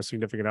manager, no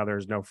significant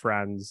others, no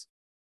friends,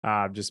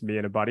 just me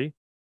and a buddy.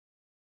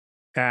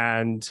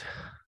 And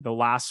the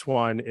last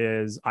one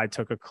is I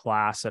took a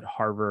class at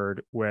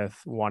Harvard with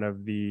one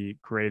of the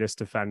greatest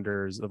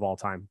defenders of all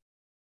time.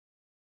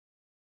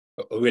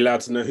 Are we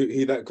allowed to know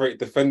who that great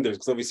defender is?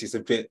 Because obviously it's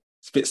a bit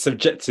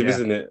subjective,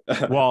 isn't it?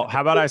 Well,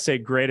 how about I say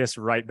greatest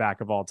right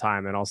back of all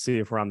time, and I'll see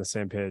if we're on the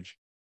same page.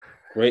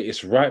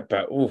 Greatest right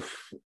back.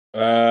 Oof.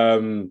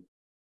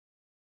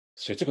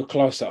 So I took a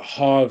class at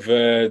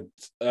Harvard,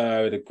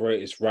 the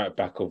greatest right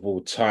back of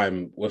all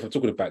time. Well, if I'm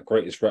talking about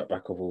greatest right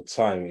back of all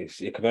time,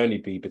 it can only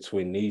be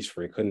between these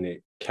 3, couldn't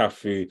it?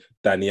 Cafu,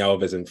 Dani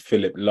Alves, and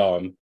Philip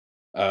Lahm.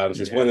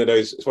 It's one of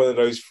those. It's one of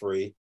those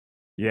 3.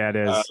 Yeah, it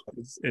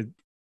is.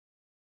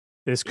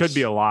 This could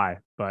be a lie,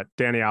 but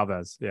Dani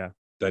Alves, yeah.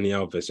 Dani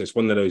Alves. So it's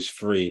one of those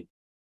 3.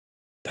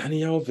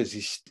 Dani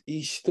Alves,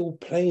 he's still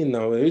playing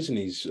now, isn't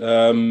he?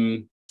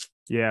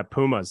 Yeah,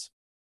 Pumas.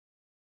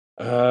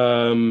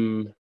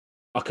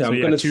 Okay, so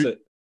I'm going to say...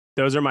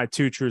 Those are my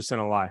 2 truths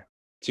and a lie.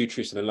 2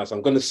 truths and a lie. So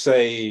I'm going to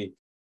say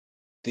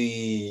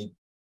the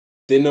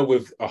dinner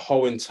with a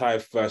whole entire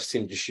first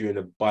team, just you and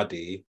a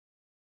buddy,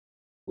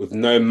 with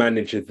no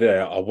manager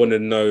there. I want to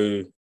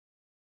know...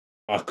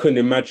 I couldn't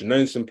imagine,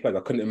 knowing some players,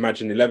 I couldn't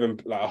imagine 11,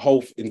 like a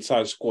whole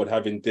entire squad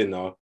having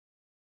dinner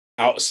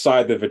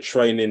outside of a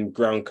training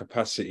ground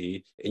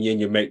capacity and you and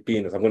your mate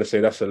being this. I'm going to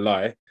say that's a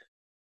lie.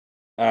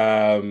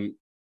 I'm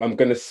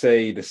going to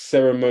say the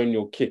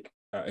ceremonial kick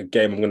at a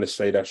game. I'm going to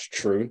say that's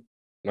true.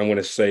 And I'm going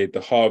to say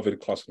the Harvard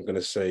class. I'm going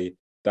to say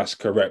that's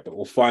correct. But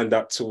we'll find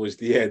out towards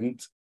the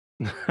end.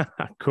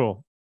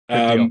 Cool.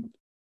 Good deal.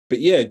 But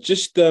yeah,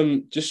 just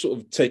sort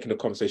of taking the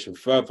conversation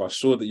further. I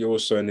saw that you're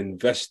also an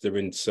investor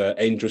into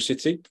Angel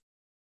City.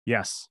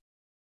 Yes.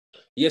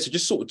 Yeah, so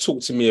just sort of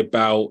talk to me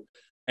about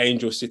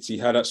Angel City,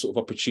 how that sort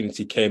of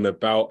opportunity came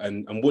about,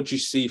 and what do you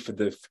see for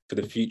the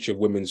future of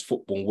women's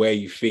football, and where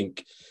you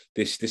think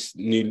this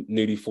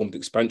newly formed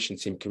expansion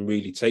team can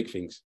really take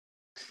things.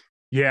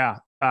 Yeah.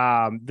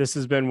 This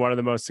has been one of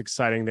the most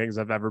exciting things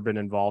I've ever been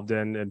involved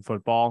in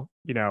football.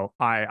 You know,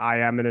 I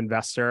am an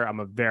investor. I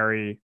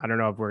don't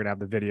know if we're going to have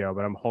the video,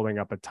 but I'm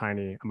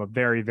a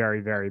very,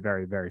 very, very,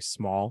 very, very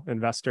small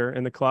investor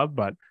in the club,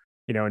 but,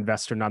 you know,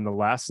 investor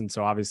nonetheless. And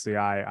so obviously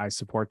I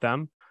support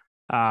them.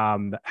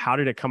 How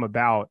did it come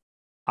about?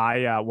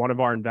 One of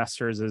our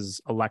investors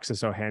is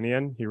Alexis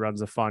Ohanian. He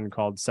runs a fund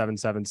called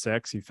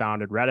 776. He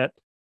founded Reddit,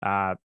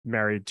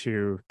 married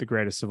to the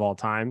greatest of all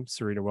time,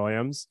 Serena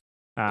Williams.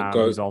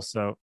 Who's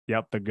also,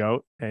 the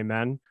GOAT.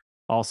 Amen.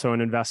 Also an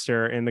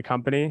investor in the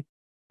company.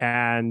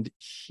 And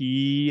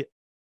he,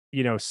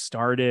 you know,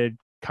 started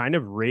kind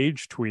of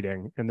rage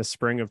tweeting in the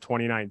spring of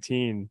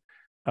 2019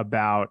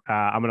 about,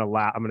 I'm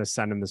going to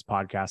send him this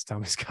podcast. Tell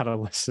him he's got to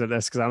listen to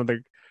this, because I don't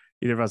think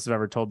either of us have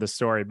ever told this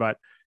story, but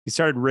he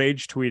started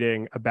rage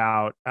tweeting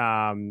about,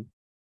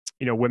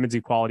 you know, women's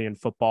equality in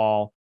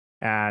football.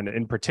 And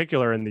in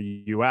particular in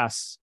the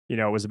US, you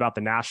know, it was about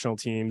the national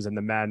teams and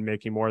the men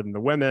making more than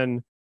the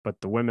women. But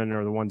the women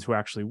are the ones who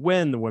actually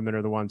win. The women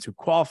are the ones who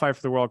qualify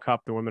for the World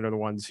Cup. The women are the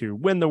ones who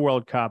win the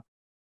World Cup.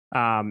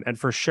 And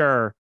for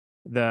sure,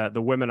 the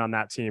women on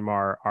that team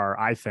are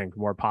I think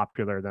more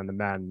popular than the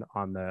men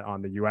on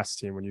the US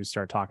team when you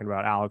start talking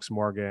about Alex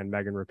Morgan,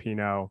 Megan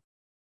Rapinoe.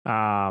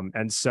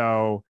 And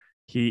so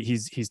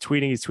he's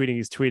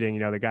tweeting. You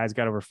know, the guy's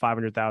got over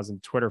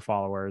 500,000 Twitter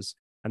followers.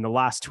 And the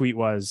last tweet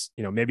was,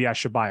 you know, maybe I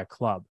should buy a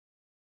club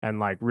and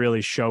like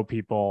really show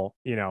people,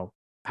 you know,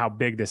 how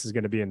big this is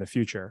going to be in the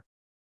future.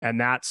 And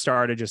that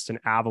started just an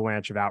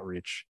avalanche of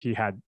outreach. He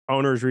had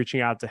owners reaching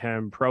out to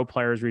him, pro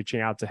players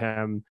reaching out to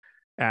him.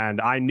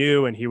 And I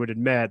knew, and he would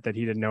admit, that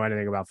he didn't know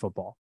anything about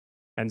football.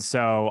 And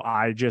so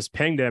I just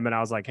pinged him and I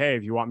was like, hey,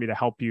 if you want me to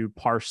help you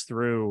parse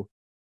through,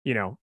 you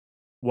know,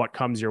 what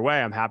comes your way,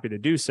 I'm happy to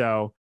do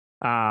so.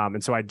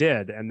 And so I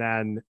did. And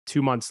then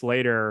 2 months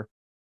later,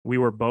 we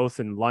were both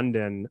in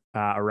London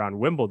around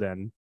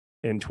Wimbledon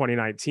in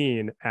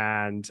 2019.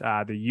 And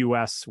the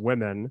US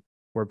women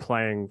were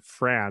playing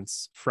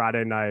France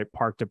Friday night,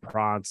 Parc des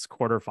Princes,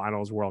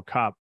 quarterfinals World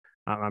Cup.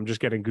 I'm just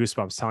getting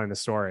goosebumps telling the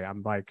story.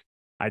 I'm like,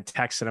 I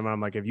texted him and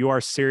I'm like, if you are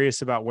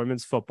serious about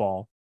women's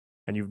football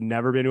and you've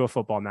never been to a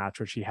football match,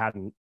 which he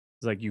hadn't,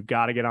 it's like, you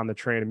got to get on the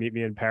train and meet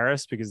me in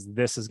Paris, because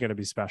this is going to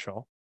be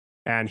special.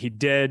 And he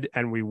did.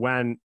 And we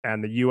went,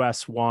 and the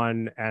US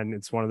won. And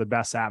it's one of the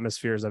best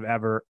atmospheres I've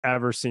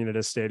ever seen at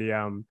a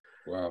stadium.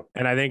 Wow.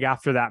 And I think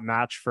after that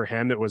match for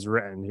him, it was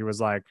written. He was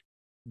like,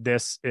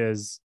 this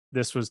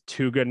was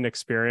too good an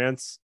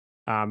experience.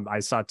 I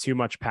saw too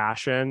much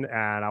passion,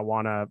 and I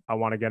want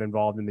to get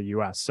involved in the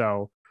US.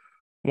 So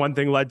one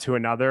thing led to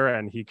another,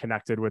 and he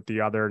connected with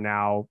the other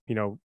now, you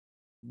know,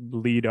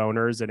 lead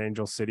owners at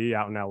Angel City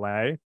out in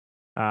LA.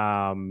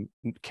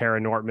 Kara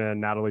Nortman,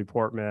 Natalie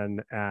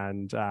Portman,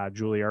 and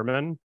Julie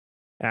Ehrman.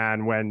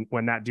 And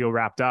when that deal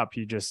wrapped up,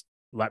 he just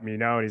let me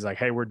know. And he's like,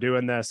 hey, we're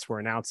doing this. We're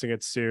announcing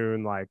it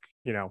soon. Like,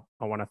 you know,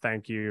 I want to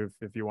thank you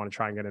if you want to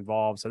try and get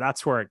involved. So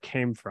that's where it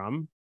came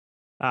from.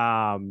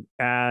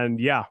 And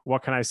yeah,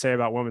 what can I say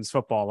about women's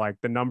football? Like,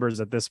 the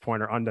numbers at this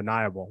point are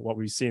undeniable. What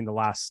we've seen the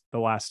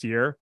last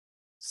year,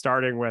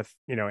 starting with,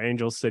 you know,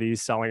 Angel City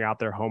selling out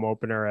their home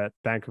opener at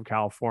Bank of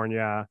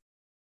California,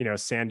 you know,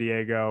 San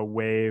Diego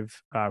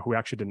Wave, who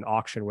actually did an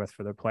auction with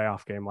for their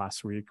playoff game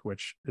last week,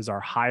 which is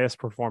our highest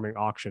performing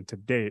auction to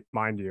date,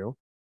 mind you.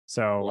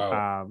 So,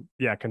 wow.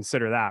 Yeah,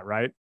 consider that,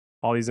 right?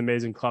 All these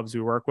amazing clubs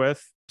we work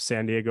with,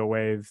 San Diego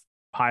Wave,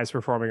 highest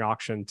performing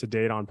auction to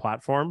date on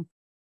platform.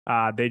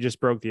 They just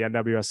broke the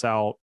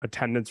NWSL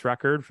attendance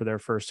record for their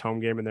first home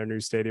game in their new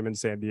stadium in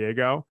San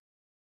Diego.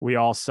 We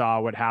all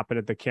saw what happened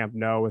at the Camp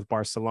Nou with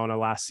Barcelona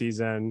last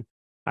season.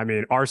 I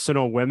mean,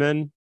 Arsenal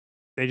women,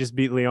 they just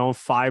beat Lyon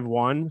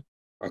 5-1.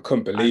 I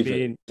couldn't believe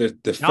it. The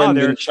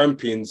defending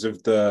champions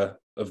of the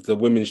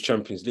Women's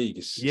Champions League.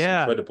 It's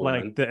incredible,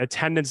 like, man. The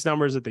attendance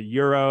numbers at the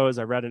Euros.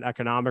 I read an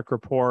economic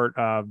report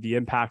of the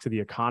impact of the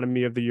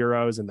economy of the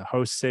Euros in the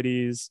host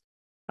cities.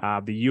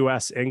 The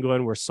US,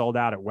 England were sold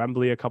out at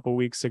Wembley a couple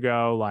weeks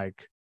ago.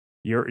 Like,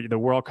 the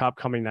World Cup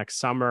coming next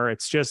summer.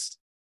 It's just,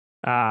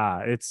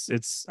 I'd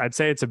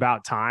say it's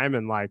about time.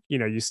 And like, you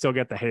know, you still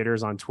get the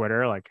haters on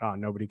Twitter, like, oh,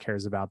 nobody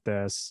cares about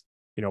this.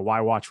 You know,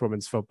 why watch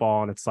women's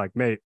football? And it's like,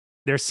 mate,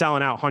 they're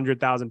selling out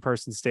 100,000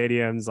 person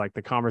stadiums. Like,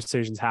 the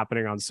conversation's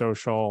happening on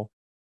social.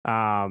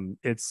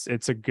 It's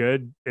a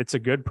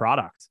good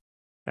product.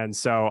 And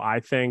so I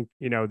think,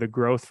 you know, the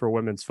growth for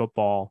women's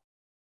football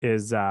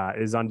is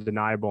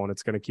undeniable, and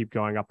it's going to keep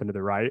going up into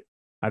the right.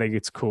 I think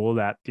it's cool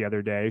that the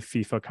other day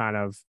FIFA kind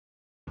of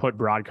put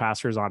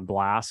broadcasters on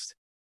blast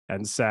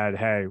and said,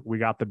 "Hey, we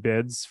got the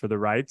bids for the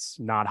rights,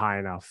 not high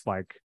enough.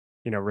 Like,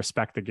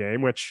 respect the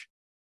game," which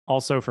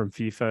also from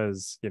FIFA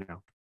is,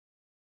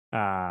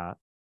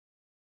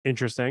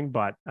 interesting,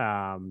 but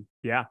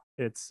yeah,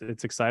 it's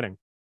exciting.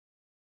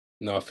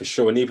 No, for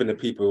sure. And even the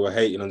people who are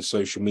hating on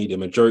social media,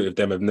 majority of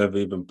them have never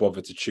even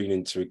bothered to tune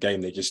into a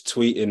game. They're just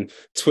tweeting.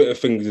 Twitter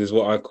fingers is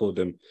what I call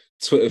them.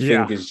 Twitter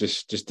fingers,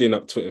 just doing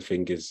up Twitter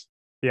fingers.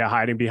 Yeah,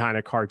 hiding behind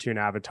a cartoon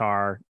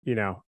avatar,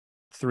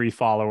 3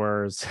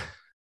 followers.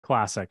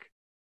 Classic.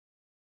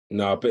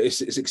 No, but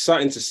it's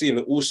exciting to see. And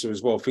also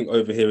as well, I think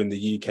over here in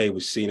the UK, we're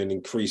seeing an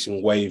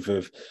increasing wave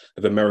of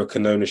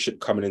American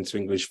ownership coming into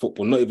English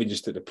football, not even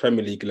just at the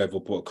Premier League level,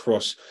 but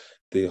across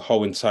the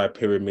whole entire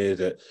pyramid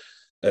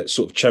at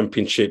sort of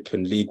Championship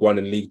and League One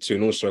and League Two,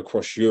 and also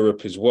across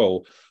Europe as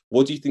well.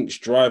 What do you think is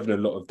driving a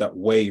lot of that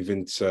wave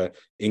into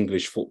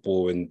English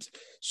football and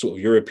sort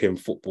of European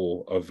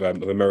football of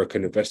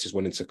American investors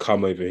wanting to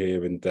come over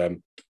here and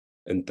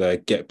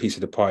get a piece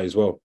of the pie as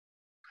well?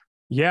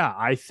 Yeah,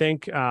 I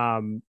think,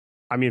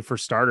 for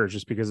starters,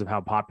 just because of how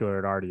popular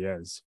it already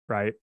is,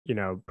 right?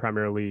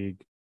 Premier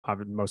League,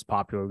 the most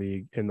popular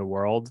league in the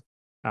world.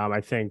 I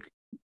think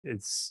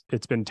it's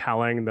been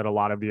telling that a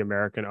lot of the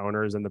American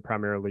owners in the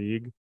Premier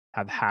League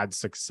have had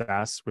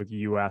success with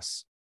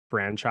US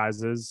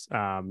franchises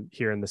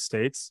here in the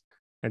States.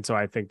 And so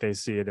I think they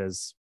see it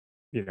as,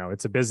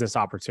 it's a business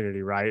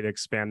opportunity, right?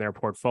 Expand their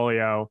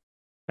portfolio.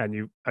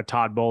 And a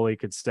Todd Bowley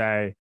could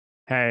say,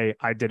 "Hey,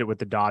 I did it with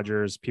the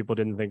Dodgers. People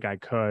didn't think I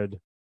could.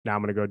 Now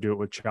I'm going to go do it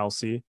with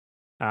Chelsea."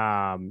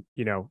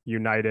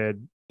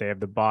 United, they have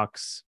the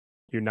Bucks,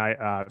 the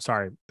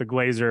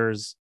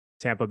Glazers,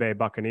 Tampa Bay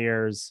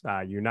Buccaneers,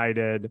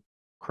 United,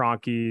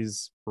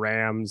 Cronkies,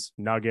 Rams,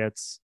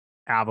 Nuggets,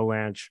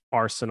 Avalanche,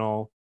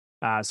 Arsenal.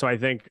 So I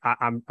think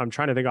I'm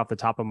trying to think off the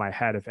top of my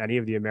head if any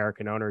of the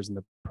American owners in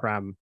the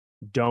Prem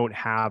don't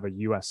have a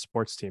U.S.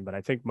 sports team, but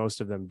I think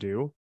most of them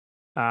do.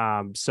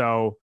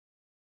 So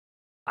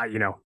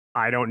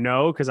I don't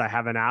know because I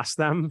haven't asked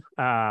them,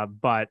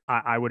 but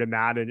I would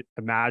imagine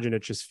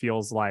it just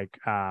feels like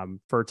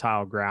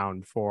fertile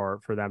ground for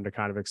them to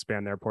kind of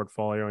expand their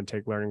portfolio and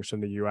take learnings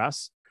from the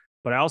U.S.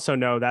 But I also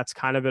know that's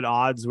kind of at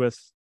odds with,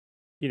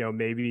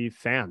 maybe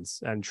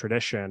fans and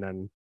tradition.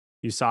 And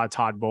you saw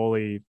Todd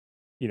Bowley,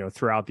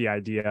 throughout the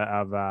idea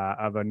of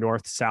a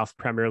North-South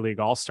Premier League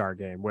All-Star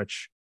game,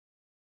 which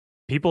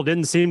people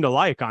didn't seem to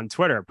like on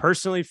Twitter.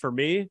 Personally, for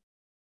me,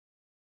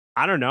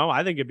 I don't know.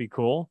 I think it'd be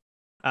cool.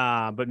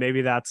 But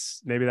maybe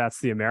that's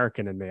the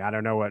American in me. I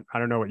don't know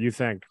what you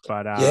think,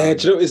 but yeah,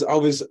 do you know what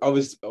it is? I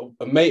was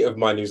a mate of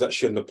mine who's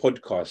actually on the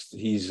podcast.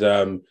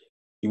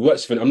 He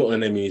works with, I'm not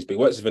going to name him, but he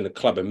works within the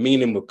club, and me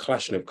and him were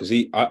clashing it because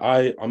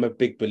I'm a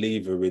big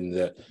believer in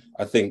that.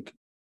 I think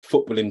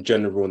football in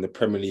general and the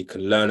Premier League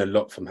can learn a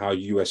lot from how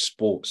US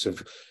sports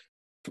have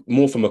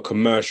more from a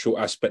commercial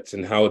aspect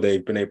and how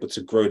they've been able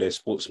to grow their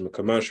sports from a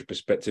commercial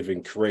perspective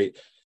and create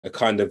a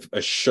kind of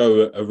a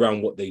show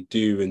around what they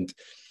do. And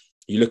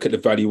you look at the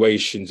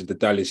valuations of the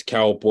Dallas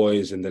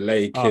Cowboys and the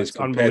Lakers, it's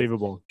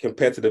unbelievable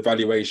compared to the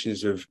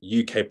valuations of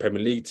UK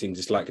Premier League teams.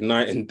 It's like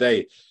night and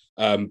day.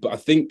 But I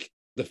think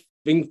the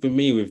thing for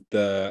me with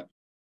the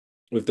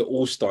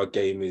All-Star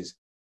game is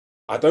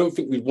I don't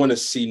think we want to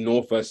see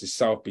North versus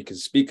South,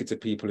 because speaking to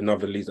people in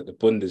other leagues like the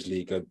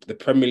Bundesliga, the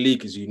Premier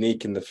League is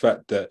unique in the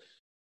fact that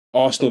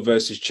Arsenal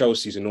versus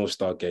Chelsea is an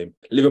all-star game.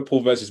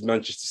 Liverpool versus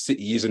Manchester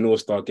City is an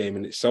all-star game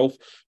in itself.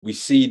 We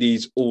see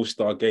these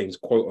all-star games,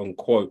 quote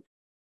unquote,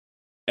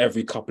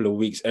 every couple of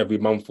weeks, every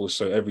month or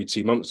so, every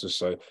 2 months or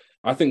so.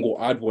 I think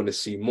what I'd want to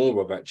see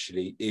more of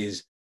actually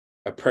is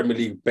a Premier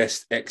League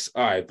best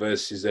XI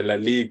versus a La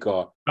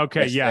Liga.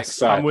 Okay, yes,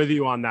 XI. I'm with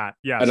you on that.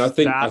 Yes, and I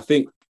think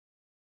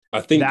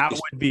that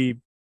would be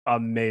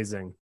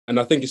amazing. And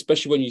I think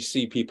especially when you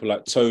see people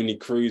like Tony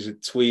Cruz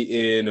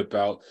tweeting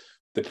about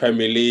the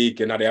Premier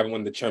League and how they haven't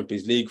won the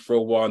Champions League for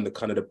a while, and the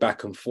kind of the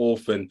back and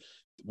forth and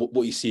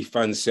what you see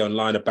fans say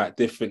online about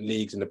different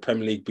leagues and the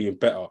Premier League being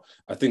better.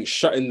 I think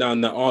shutting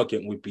down that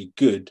argument would be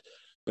good.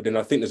 But then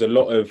I think there's a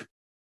lot of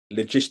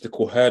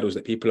logistical hurdles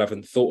that people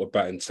haven't thought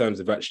about in terms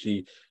of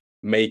actually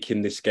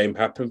making this game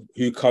happen.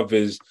 Who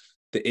covers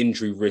the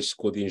injury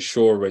risk or the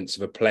insurance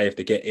of a player if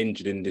they get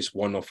injured in this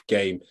one-off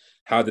game?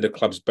 How do the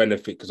clubs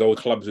benefit? Because all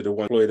clubs are the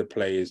ones who employ the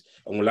players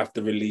and will have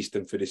to release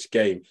them for this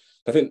game.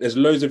 I think there's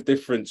loads of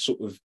different sort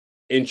of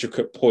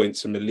intricate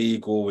points from the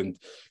legal and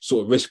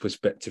sort of risk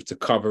perspective to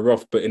cover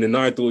off. But in an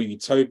ideal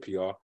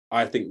utopia,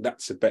 I think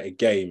that's a better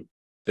game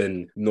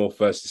than North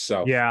versus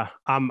South. Yeah,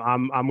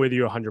 I'm with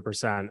you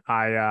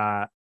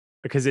 100%.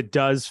 Because it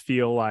does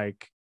feel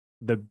like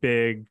the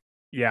big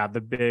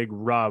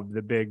rub,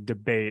 the big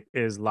debate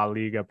is La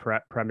Liga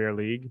Premier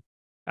League.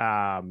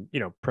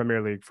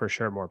 Premier League for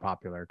sure more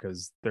popular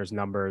because there's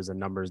numbers and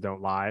numbers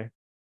don't lie.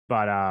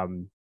 But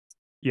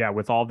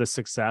with all the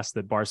success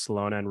that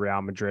Barcelona and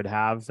Real Madrid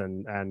have,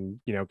 and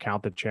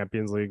count the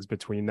Champions Leagues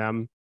between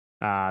them,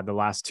 the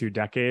last 2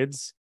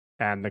 decades,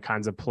 and the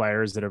kinds of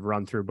players that have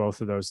run through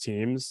both of those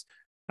teams,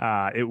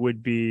 it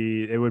would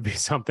be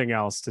something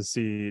else to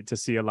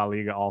see a La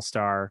Liga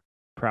All-Star,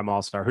 Prem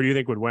All-Star. Who do you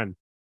think would win?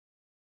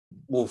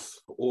 Oof.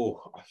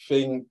 Oh, I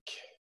think.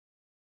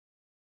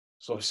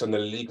 So obviously on the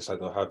league side,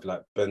 they'll have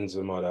like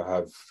Benzema, they'll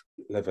have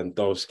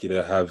Lewandowski,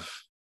 they'll have.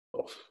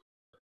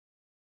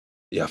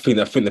 Yeah, I think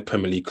the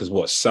Premier League, because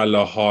what,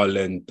 Salah,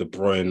 Haaland, De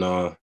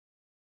Bruyne,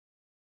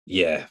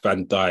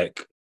 Van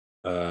Dijk.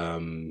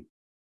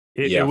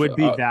 It would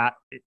be that.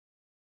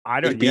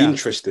 It'd be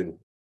interesting.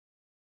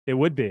 It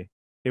would be.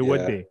 It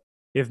would be.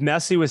 If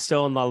Messi was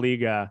still in La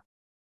Liga,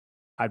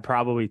 I'd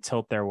probably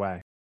tilt their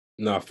way.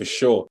 No, for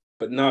sure.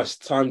 But now it's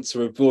time to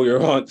reveal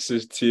your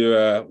answers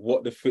to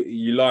what the footy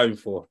you lying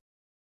for.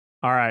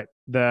 All right,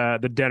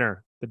 the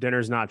dinner. The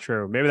dinner's not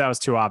true. Maybe that was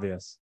too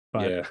obvious.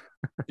 But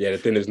the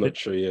dinner's not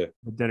true. Yeah,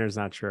 the dinner's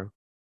not true.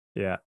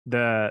 Yeah,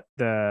 the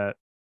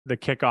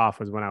kickoff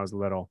was when I was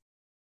little.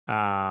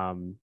 I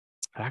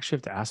actually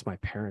have to ask my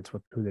parents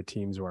who the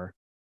teams were.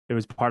 It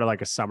was part of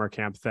like a summer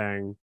camp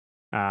thing.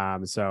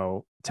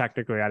 So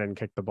technically I didn't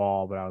kick the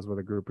ball, but I was with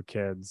a group of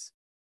kids.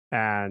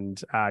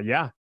 And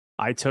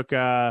I took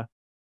a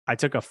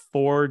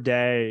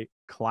 4-day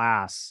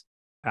class.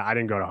 I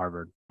didn't go to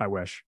Harvard. I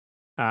wish.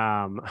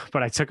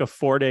 But I took a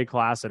 4-day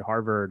class at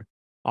Harvard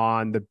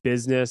on the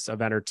business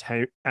of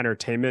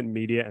entertainment,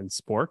 media, and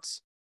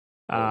sports.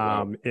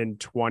 In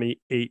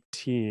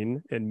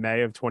 2018, in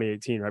May of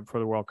 2018, right before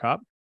the World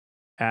Cup.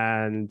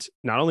 And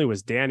not only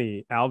was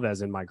Danny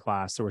Alves in my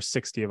class, there were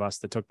 60 of us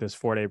that took this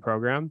 4-day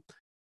program,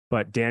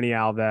 but Danny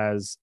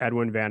Alves,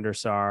 Edwin van der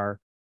Sar,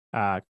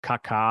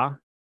 Kaká,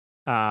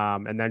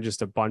 and then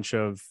just a bunch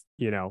of,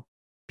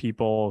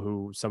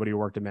 people somebody who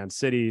worked at Man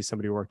City,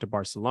 somebody who worked at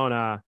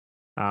Barcelona.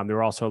 There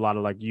were also a lot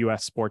of like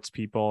US sports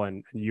people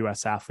and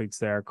US athletes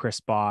there, Chris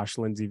Bosh,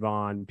 Lindsey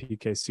Vonn,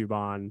 PK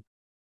Subban.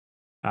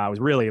 It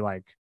was really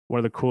like one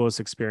of the coolest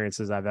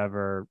experiences I've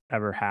ever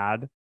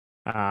had.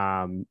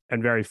 And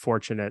very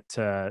fortunate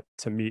to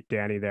meet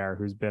Danny there,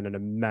 who's been an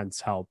immense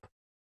help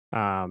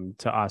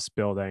to us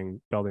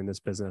building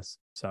this business.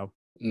 So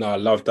no, I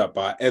love that.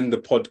 But I end the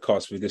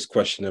podcast with this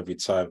question every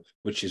time,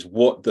 which is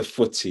what the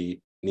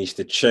footy needs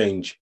to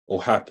change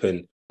or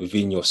happen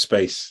within your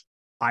space.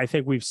 I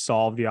think we've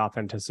solved the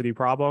authenticity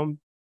problem.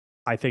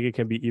 I think it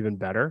can be even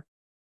better.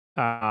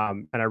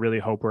 And I really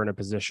hope we're in a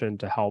position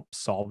to help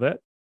solve it.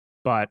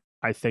 But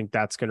I think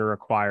that's going to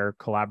require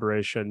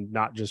collaboration,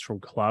 not just from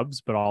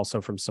clubs, but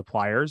also from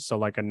suppliers. So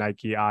like a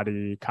Nike,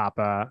 Adi,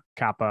 Kappa.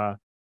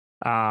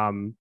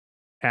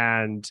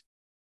 And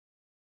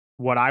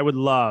what I would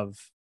love,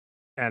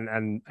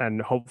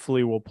 and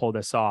hopefully we'll pull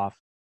this off,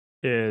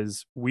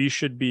 is we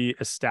should be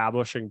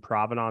establishing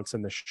provenance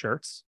in the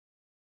shirts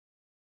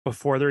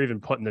before they're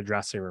even put in the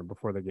dressing room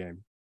before the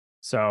game.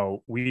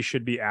 So we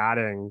should be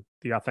adding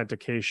the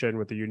authentication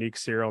with the unique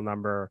serial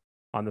number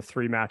on the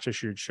 3 match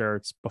issued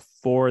shirts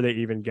before they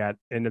even get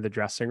into the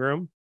dressing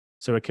room.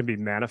 So it can be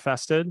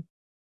manifested.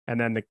 And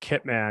then the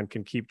kit man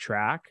can keep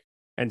track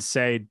and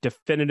say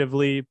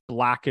definitively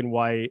black and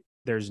white,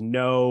 there's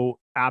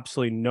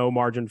absolutely no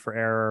margin for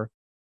error.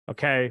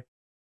 Okay.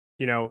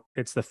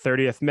 It's the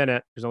 30th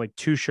minute. There's only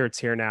 2 shirts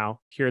here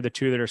now. Here are the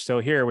 2 that are still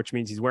here, which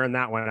means he's wearing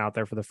that one out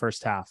there for the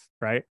first half.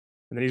 Right.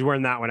 And then he's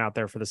wearing that one out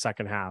there for the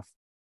second half.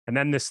 And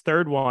then this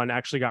third one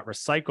actually got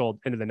recycled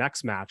into the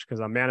next match because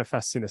I'm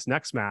manifesting this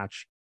next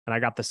match and I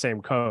got the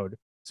same code.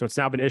 So it's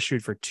now been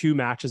issued for 2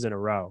 matches in a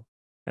row.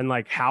 And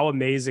like, how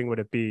amazing would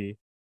it be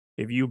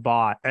if you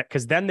bought,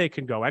 because then they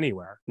can go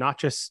anywhere, not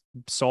just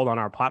sold on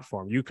our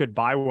platform. You could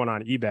buy one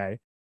on eBay,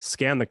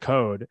 scan the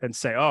code and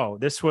say, oh,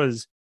 this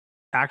was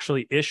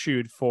actually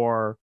issued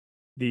for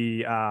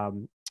the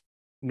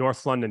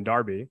North London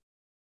Derby.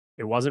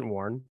 It wasn't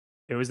worn.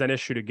 It was then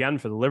issued again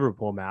for the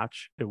Liverpool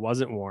match. It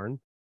wasn't worn.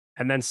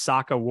 And then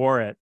Saka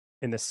wore it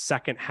in the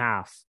second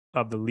half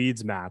of the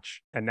Leeds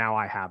match. And now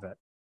I have it.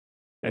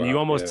 And you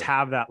almost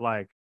have that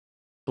like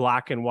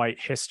black and white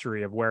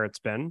history of where it's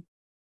been.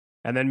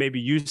 And then maybe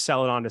you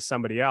sell it on to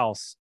somebody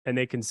else and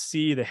they can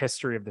see the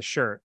history of the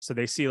shirt. So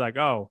they see like,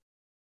 oh,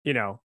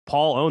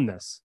 Paul owned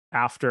this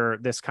after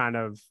this kind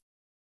of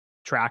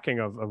tracking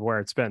of where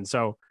it's been.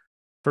 So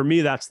for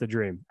me, that's the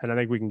dream. And I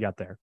think we can get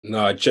there.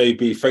 No,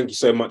 JB, thank you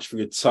so much for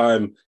your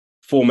time.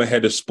 Former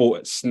head of sport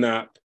at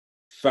Snap,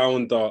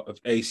 founder of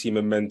AC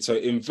Momento,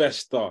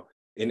 investor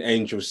in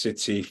Angel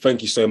City.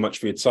 Thank you so much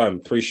for your time.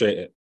 Appreciate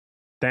it.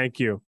 Thank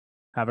you.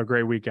 Have a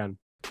great weekend.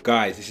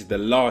 Guys, this is the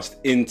last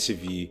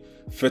interview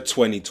for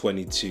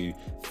 2022.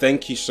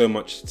 Thank you so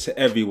much to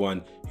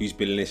everyone who's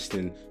been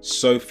listening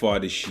so far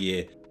this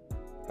year.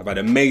 I've had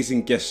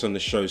amazing guests on the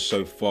show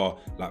so far,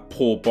 like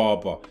Paul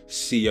Barber,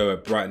 CEO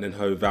of Brighton and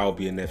Hove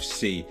Albion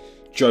FC,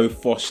 Joe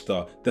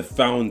Foster, the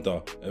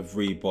founder of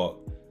Reebok.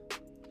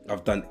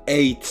 I've done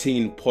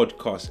 18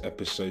 podcast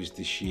episodes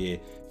this year,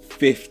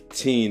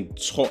 15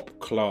 top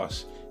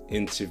class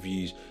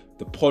interviews.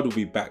 The pod will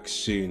be back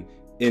soon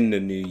in the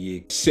new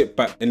year. Sit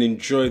back and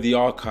enjoy the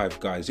archive,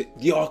 guys.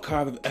 The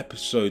archive of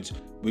episodes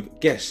with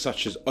guests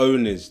such as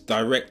owners,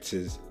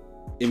 directors,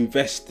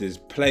 investors,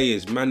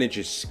 players,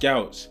 managers,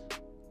 scouts,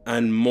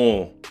 and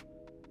more.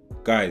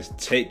 Guys,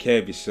 take care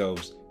of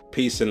yourselves.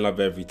 Peace and love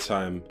every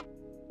time.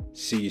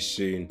 See you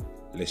soon.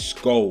 Let's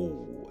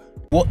go.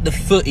 What the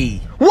footy?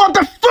 What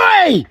the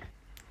footy?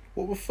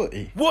 What the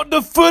footy? What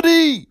the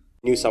footy?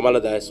 Knew some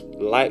Allardyce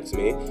liked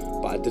me,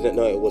 but I didn't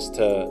know it was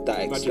to that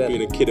Imagine extent.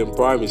 being a kid in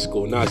primary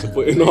school. Now it's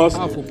putting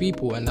Arsenal. Powerful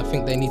people, and I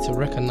think they need to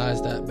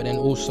recognise that, but then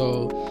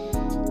also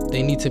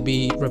they need to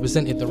be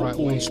represented the right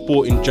way.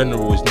 Sport in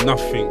general is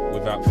nothing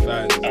without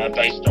fans.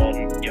 Based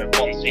on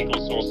one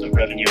single source of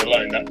revenue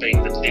alone, that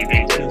being the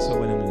TV. So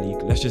well in the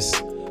league. Let's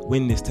just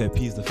win this to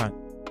appease the fans.